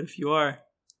you are, but if you are,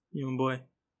 you're my boy.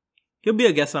 He'll be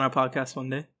a guest on our podcast one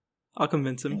day. I'll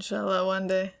convince him. Inshallah, one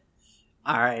day.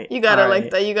 All right. You got it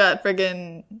like that. You got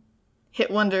friggin'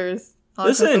 hit wonders all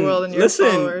across the world in your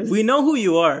followers. We know who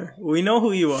you are.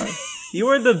 You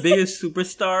are the biggest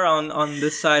superstar on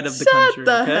this side of the country.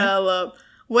 Shut the hell up.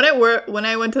 When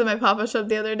I went to my pop-up shop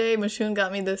the other day, Mashoon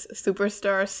got me this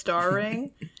superstar star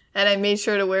ring, and I made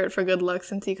sure to wear it for good luck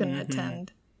since he couldn't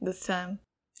attend this time.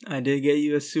 I did get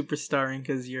you a superstar ring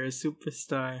because you're a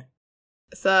superstar.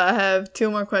 So I have 2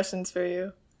 more questions for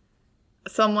you.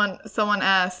 Someone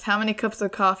asked, how many cups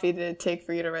of coffee did it take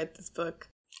for you to write this book?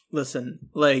 Listen,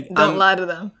 like don't lie to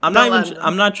them. I'm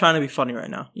not trying to be funny right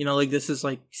now. You know, like this is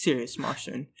like serious,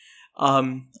 Marshall.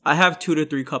 I have 2 to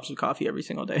 3 cups of coffee every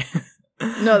single day.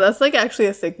 No, that's like actually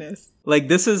a sickness. Like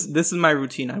this is my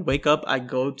routine. I wake up, I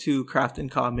go to Craft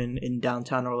and Common in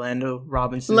downtown Orlando,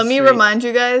 Robinson Let me Street. remind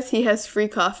you guys, he has free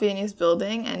coffee in his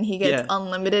building, and he gets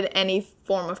unlimited any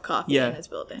form of coffee in his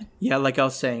building. Yeah, like I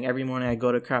was saying, every morning I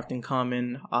go to Craft and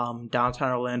Common,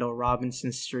 downtown Orlando,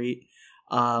 Robinson Street.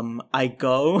 I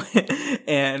go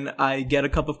and I get a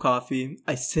cup of coffee.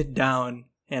 I sit down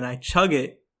and I chug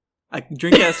it. I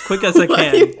drink it as quick as I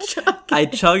can. I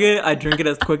chug it. I drink it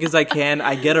as quick as I can.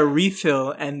 I get a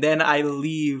refill, and then I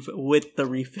leave with the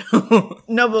refill.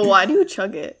 No, but why do you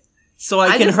chug it? So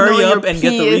I can hurry up and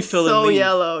get the refill and leave.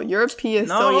 Yellow. Your pee is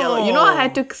so yellow. You know, I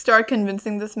had to start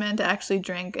convincing this man to actually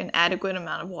drink an adequate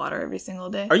amount of water every single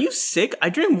day. Are you sick? I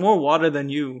drink more water than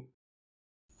you.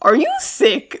 Are you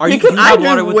sick? Because I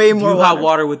drink way more water. You have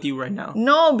water with you right now.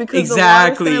 No, because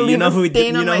exactly. The water's gonna leave a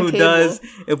stain on my table. Does.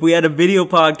 If we had a video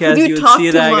podcast, you would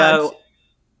see that I got.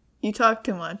 You talk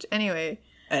too much. Anyway,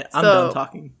 I'm done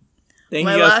talking. Thank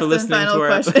you guys for listening to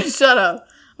our episode. Shut up.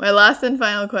 My last and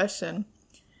final question.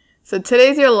 So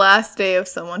today's your last day of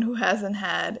someone who hasn't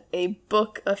had a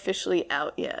book officially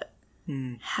out yet.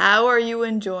 How are you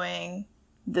enjoying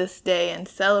this day and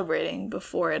celebrating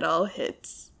before it all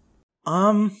hits?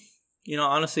 You know,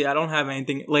 honestly, I don't have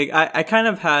anything. Like, I kind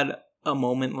of had a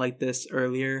moment like this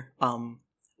earlier,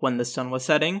 when the sun was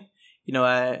setting. You know,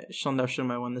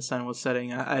 when the sun was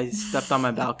setting, I stepped on my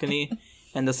balcony,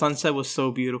 and the sunset was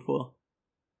so beautiful.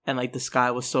 And, like, the sky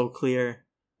was so clear,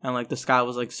 and, like, the sky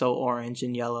was, like, so orange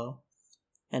and yellow.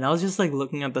 And I was just, like,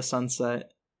 looking at the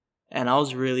sunset, and I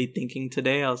was really thinking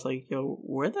today, I was like, yo,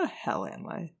 where the hell am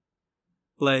I?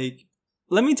 Like,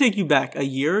 let me take you back. A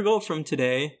year ago from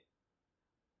today,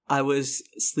 I was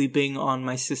sleeping on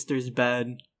my sister's bed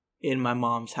in my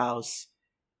mom's house.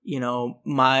 You know,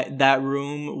 that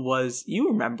room was, you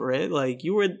remember it, like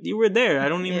you were there. I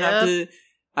don't even have to,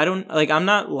 I'm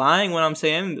not lying when I'm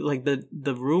saying like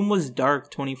the room was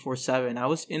dark 24/7. I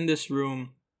was in this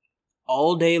room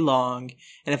all day long,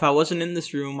 and if I wasn't in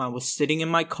this room, I was sitting in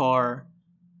my car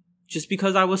just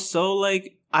because I was so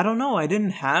like, I don't know, I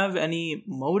didn't have any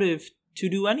motive to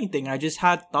do anything. I just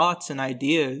had thoughts and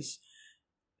ideas,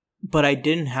 but I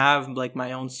didn't have like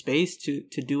my own space to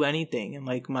do anything. And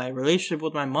like my relationship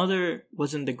with my mother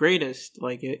wasn't the greatest.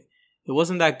 Like it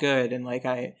wasn't that good. And like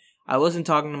I wasn't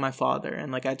talking to my father,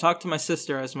 and like I talked to my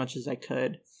sister as much as I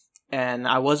could, and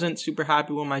I wasn't super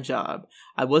happy with my job.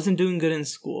 I wasn't doing good in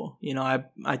school. You know,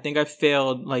 I think I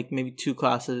failed like maybe 2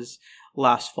 classes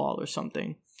last fall or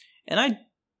something. And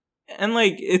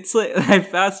like it's like I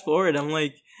fast forward, I'm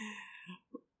like,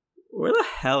 where the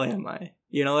hell am I?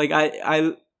 You know, like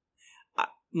I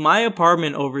my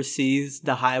apartment oversees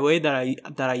the highway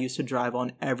that I used to drive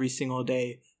on every single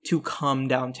day to come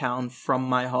downtown from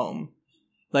my home.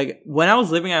 Like when I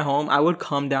was living at home, I would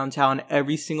come downtown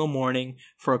every single morning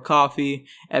for a coffee,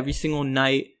 every single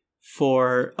night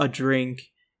for a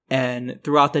drink, and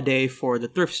throughout the day for the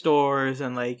thrift stores,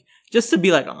 and like just to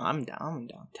be like, oh, I'm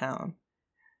downtown.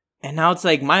 And now it's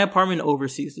like my apartment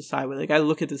oversees this highway. Like I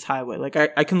look at this highway, like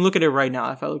I can look at it right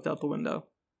now if I looked out the window.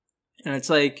 And it's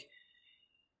like,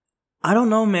 I don't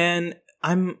know, man.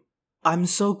 I'm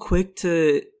so quick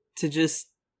to just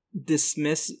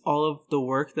dismiss all of the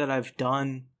work that I've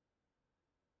done.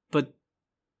 But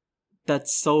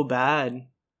that's so bad.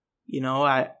 You know,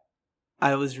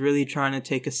 I was really trying to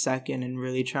take a second and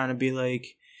really trying to be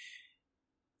like,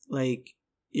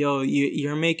 yo,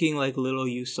 you're making like little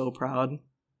you so proud.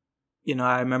 You know,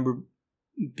 I remember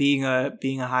being a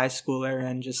high schooler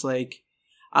and just like,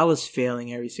 I was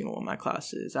failing every single one of my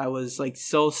classes. I was like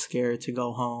so scared to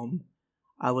go home.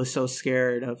 I was so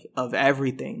scared of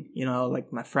everything, you know,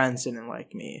 like my friends didn't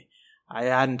like me. I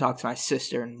hadn't talked to my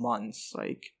sister in months,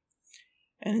 like,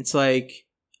 and it's like,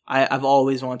 I've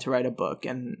always wanted to write a book.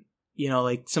 And, you know,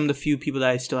 like some of the few people that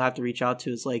I still have to reach out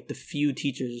to is like the few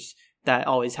teachers that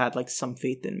always had like some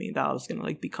faith in me that I was going to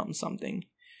like become something.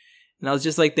 And I was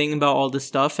just like thinking about all this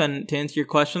stuff, and to answer your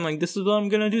question, like this is what I'm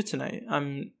going to do tonight.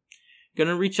 I'm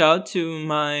gonna reach out to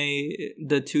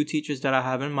the 2 teachers that I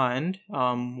have in mind,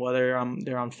 whether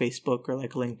they're on Facebook or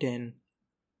like LinkedIn.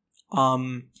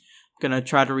 Gonna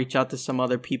try to reach out to some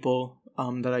other people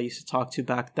that I used to talk to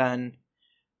back then.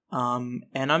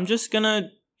 And I'm just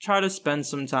gonna try to spend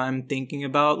some time thinking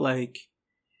about like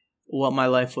what my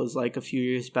life was like a few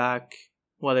years back,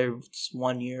 whether it's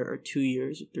 1 year or 2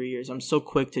 years or 3 years. I'm so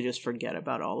quick to just forget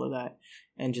about all of that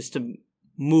and just to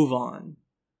move on.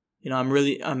 You know, I'm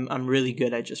really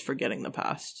good at just forgetting the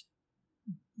past.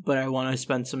 But I want to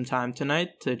spend some time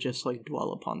tonight to just like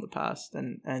dwell upon the past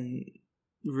and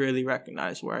really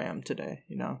recognize where I am today,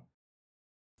 you know.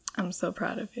 I'm so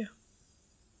proud of you.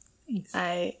 Thanks.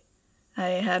 I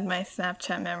had my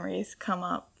Snapchat memories come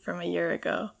up from a year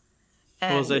ago.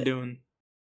 And what was I doing?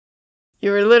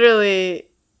 You were literally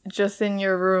just in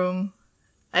your room.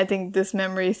 I think this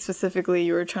memory specifically,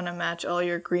 you were trying to match all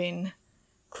your green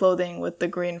clothing with the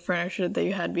green furniture that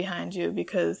you had behind you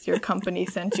because your company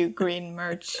sent you green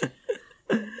merch.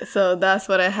 So that's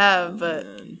what I have. But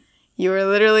you were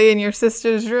literally in your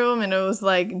sister's room, and it was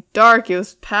like dark. It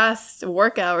was past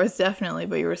work hours, definitely,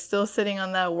 but you were still sitting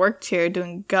on that work chair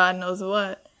doing God knows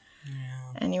what.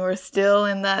 Yeah. And you were still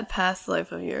in that past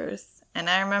life of yours. And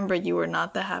I remember you were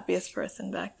not the happiest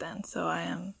person back then. So I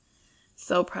am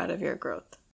so proud of your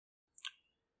growth.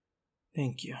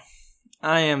 Thank you.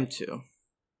 I am too.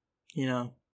 You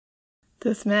know,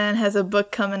 this man has a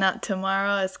book coming out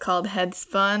tomorrow. It's called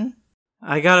Headspun.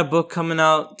 I got a book coming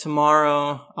out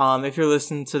tomorrow. If you're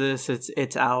listening to this,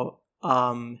 it's out.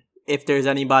 If there's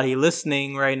anybody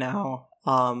listening right now,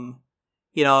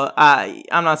 you know,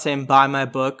 I'm not saying buy my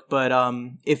book, but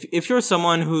if you're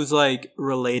someone who's like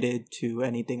related to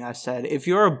anything I said, if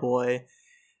you're a boy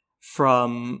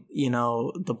from, you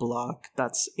know, the block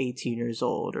that's 18 years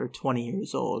old or 20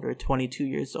 years old or 22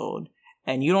 years old,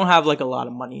 and you don't have like a lot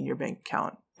of money in your bank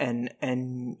account,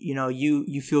 and you know,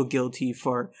 you feel guilty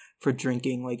for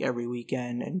drinking like every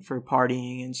weekend and for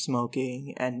partying and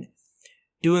smoking and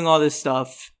doing all this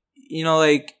stuff, you know,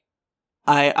 like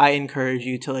I encourage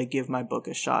you to like give my book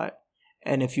a shot.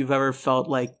 And if you've ever felt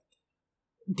like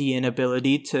the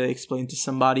inability to explain to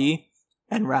somebody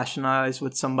and rationalize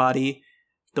with somebody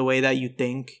the way that you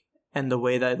think and the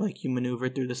way that like you maneuver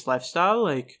through this lifestyle,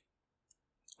 like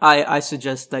I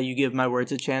suggest that you give my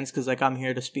words a chance, because like I'm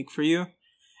here to speak for you.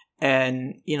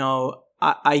 And you know,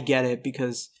 I get it,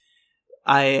 because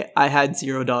I had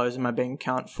 $0 in my bank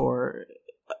account for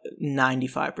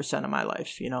 95% of my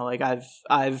life. You know, like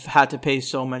I've had to pay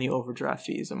so many overdraft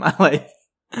fees in my life.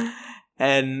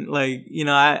 And like, you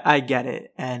know, I get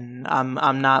it. And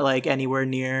I'm not like anywhere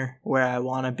near where I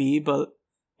want to be, but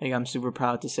like I'm super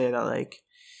proud to say that like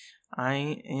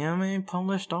I am a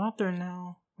published author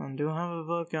now. I do have a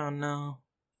book out now.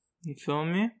 You feel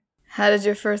me? How did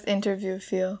your first interview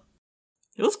feel?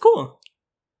 It was cool.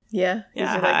 Yeah.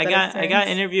 Yeah, I got an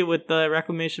interview with the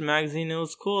Reclamation magazine. It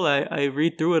was cool. I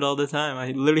read through it all the time.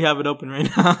 I literally have it open right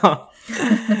now.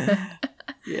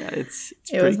 Yeah, it's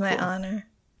it was my honor.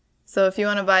 So if you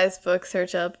want to buy his book,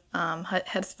 search up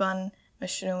Headspun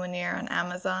Mashru Munir on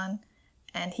Amazon,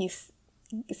 and he's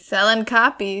selling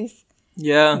copies.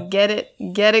 Yeah, get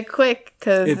it quick,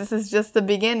 because this is just the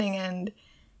beginning, and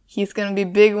he's gonna be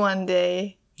big one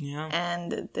day. Yeah,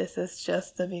 and this is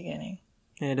just the beginning.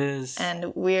 It is.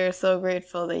 And we're so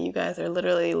grateful that you guys are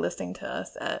literally listening to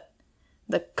us at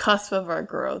the cusp of our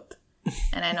growth.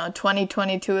 And I know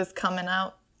 2022 is coming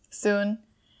out soon,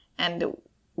 and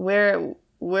we're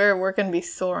going to be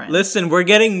soaring. Listen, we're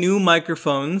getting new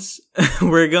microphones.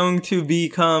 We're going to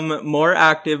become more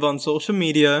active on social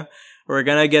media. We're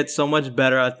going to get so much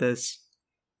better at this.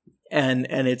 And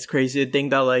it's crazy to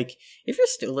think that, like, if you're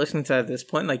still listening to it at this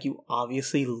point, like, you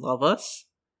obviously love us.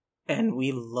 And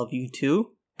we love you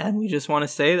too. And we just want to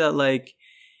say that, like,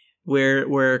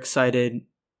 we're excited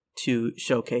to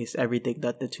showcase everything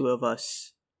that the two of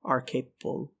us are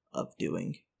capable of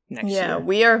doing next year. Yeah,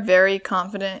 we are very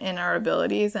confident in our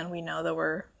abilities, and we know that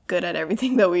we're good at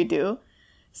everything that we do.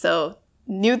 So,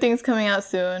 new things coming out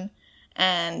soon.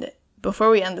 And before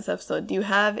we end this episode, do you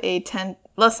have a 10...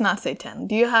 Let's not say 10.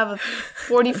 Do you have a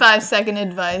 45-second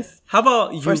advice? How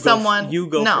about you for someone? You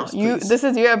go no, first, please. This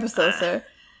is your episode, sir.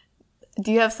 Do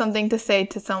you have something to say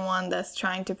to someone that's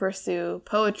trying to pursue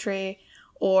poetry,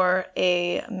 or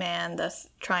a man that's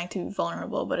trying to be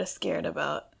vulnerable but is scared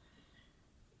about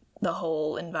the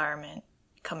whole environment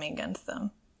coming against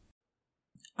them?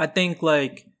 I think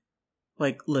like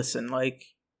listen, like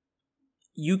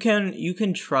you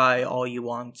can try all you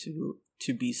want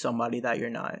to be somebody that you're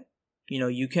not. You know,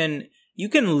 you can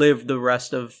live the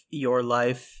rest of your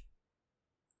life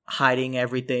hiding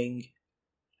everything,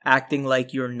 acting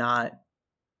like you're not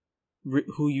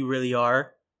who you really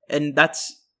are, and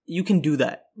you can do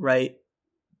that, right?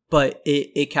 But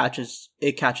it catches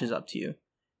up to you.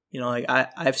 You know, like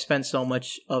I've spent so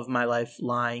much of my life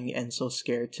lying and so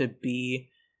scared to be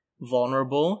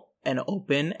vulnerable and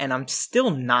open, and I'm still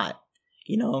not.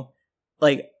 You know,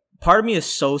 like part of me is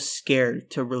so scared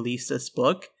to release this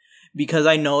book because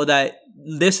I know that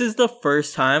this is the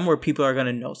first time where people are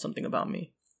gonna know something about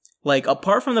me. Like,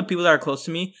 apart from the people that are close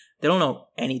to me, they don't know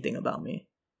anything about me.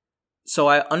 So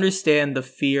I understand the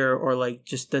fear or like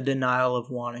just the denial of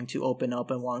wanting to open up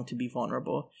and wanting to be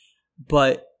vulnerable.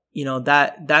 But, you know,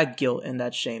 that guilt and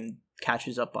that shame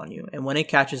catches up on you. And when it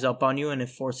catches up on you and it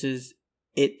forces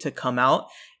it to come out,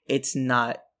 it's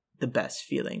not the best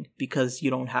feeling because you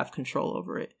don't have control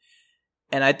over it.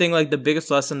 And I think like the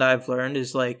biggest lesson that I've learned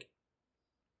is like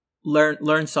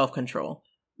learn self-control.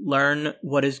 Learn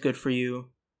what is good for you.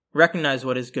 Recognize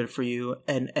what is good for you,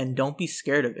 and don't be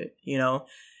scared of it. You know,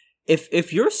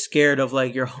 if you're scared of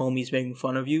like your homies making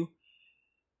fun of you,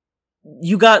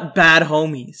 you got bad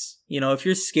homies. You know, if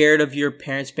you're scared of your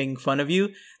parents making fun of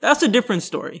you, that's a different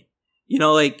story. You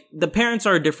know, like the parents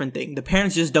are a different thing. The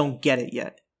parents just don't get it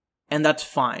yet, and that's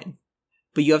fine.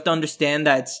 But you have to understand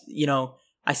that it's, you know,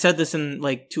 I said this in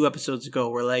like 2 episodes ago,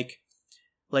 where like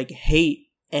hate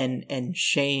and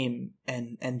shame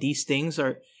and these things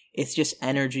are, it's just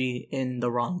energy in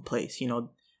the wrong place. You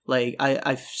know, like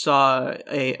I saw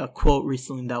a quote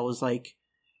recently that was like,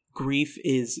 grief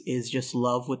is just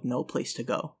love with no place to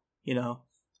go, you know?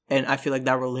 And I feel like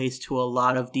that relates to a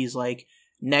lot of these like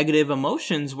negative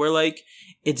emotions where like,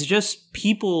 it's just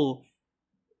people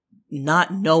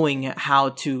not knowing how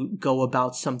to go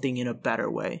about something in a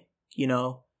better way, you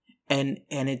know? And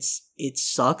it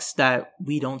sucks that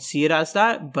we don't see it as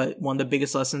that. But one of the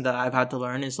biggest lessons that I've had to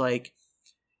learn is like,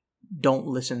 don't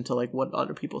listen to like what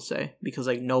other people say, because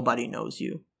like nobody knows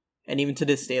you. And even to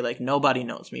this day, like nobody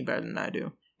knows me better than I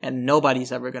do. And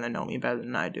nobody's ever going to know me better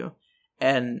than I do.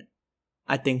 And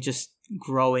I think just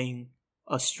growing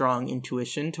a strong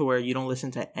intuition to where you don't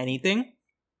listen to anything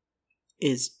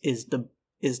is the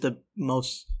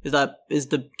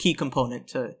key component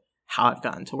to how I've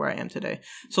gotten to where I am today.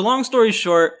 So long story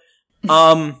short,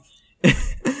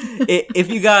 if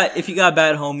you got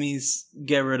bad homies,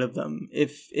 get rid of them.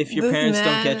 If your parents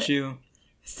don't get you,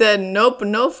 said nope,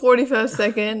 no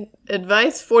 45-second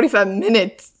advice, 45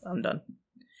 minutes. I'm done.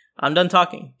 I'm done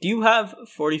talking. Do you have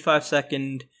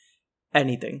 45-second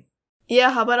anything?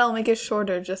 Yeah, how about I'll make it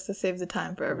shorter just to save the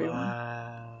time for everyone.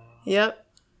 Wow. Yep.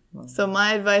 So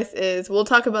my advice is, we'll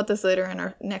talk about this later in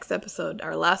our next episode,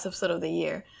 our last episode of the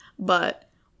year. But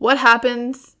what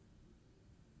happens...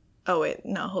 Oh, wait.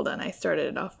 No, hold on. I started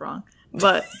it off wrong.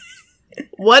 But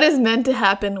what is meant to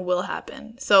happen will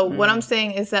happen. So what I'm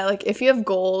saying is that, like, if you have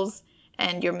goals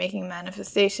and you're making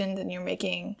manifestations and you're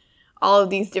making all of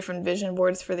these different vision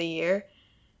boards for the year,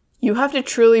 you have to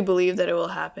truly believe that it will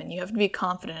happen. You have to be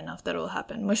confident enough that it will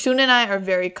happen. Moshun and I are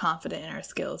very confident in our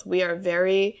skills. We are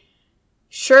very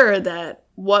sure that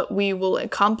what we will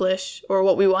accomplish or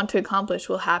what we want to accomplish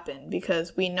will happen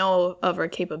because we know of our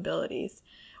capabilities.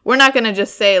 We're not going to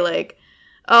just say like,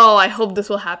 oh, I hope this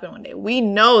will happen one day. We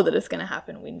know that it's going to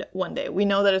happen one day. We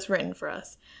know that it's written for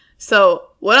us. So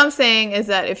what I'm saying is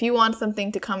that if you want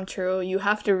something to come true, you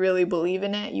have to really believe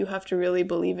in it. You have to really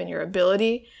believe in your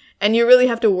ability, and you really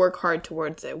have to work hard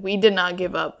towards it. We did not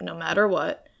give up no matter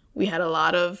what. We had a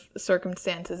lot of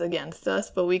circumstances against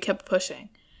us, but we kept pushing.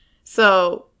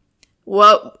 So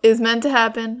what is meant to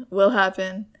happen will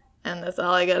happen, and that's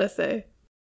all I gotta say.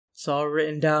 It's all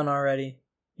written down already,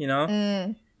 you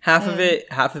know? Half of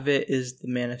it is the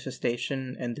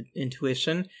manifestation and the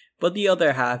intuition, but the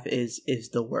other half is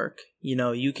the work. You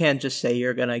know, you can't just say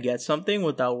you're gonna get something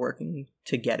without working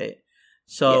to get it.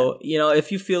 So, you know,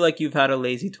 if you feel like you've had a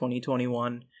lazy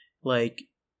 2021, like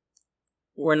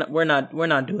we're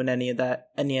not doing any of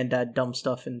that dumb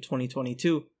stuff in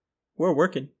 2022. We're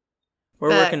working. We're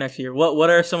working next year. What's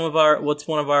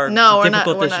one of our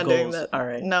difficult-ish goals? All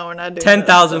right. No, we're not doing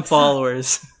 10,000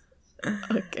 followers.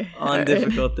 Okay. On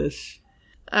difficult-ish.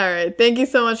 All right. Thank you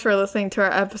so much for listening to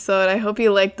our episode. I hope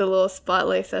you liked the little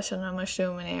spotlight session on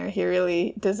Moshun Manier. He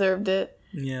really deserved it.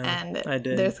 Yeah, and I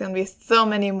did. There's going to be so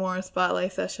many more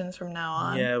spotlight sessions from now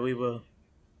on. Yeah, we will.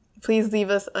 Please leave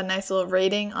us a nice little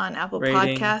rating on Apple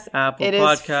Podcasts. It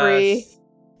is free.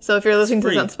 So if you're listening to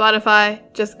this on Spotify,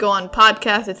 just go on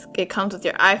podcast. It comes with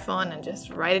your iPhone and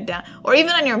just write it down. Or even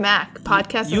on your Mac.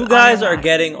 Podcast. You guys are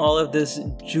getting all of this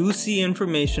juicy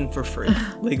information for free.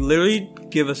 Like, literally,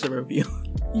 give us a review.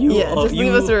 Just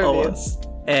leave us a review.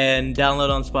 And download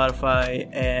on Spotify.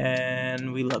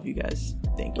 And we love you guys.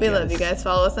 Thank you. We love you guys.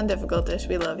 Follow us on Difficultish.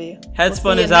 We love you.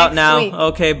 Headspun is out now.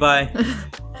 Okay, bye.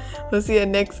 We'll see you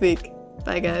next week.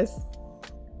 Bye, guys.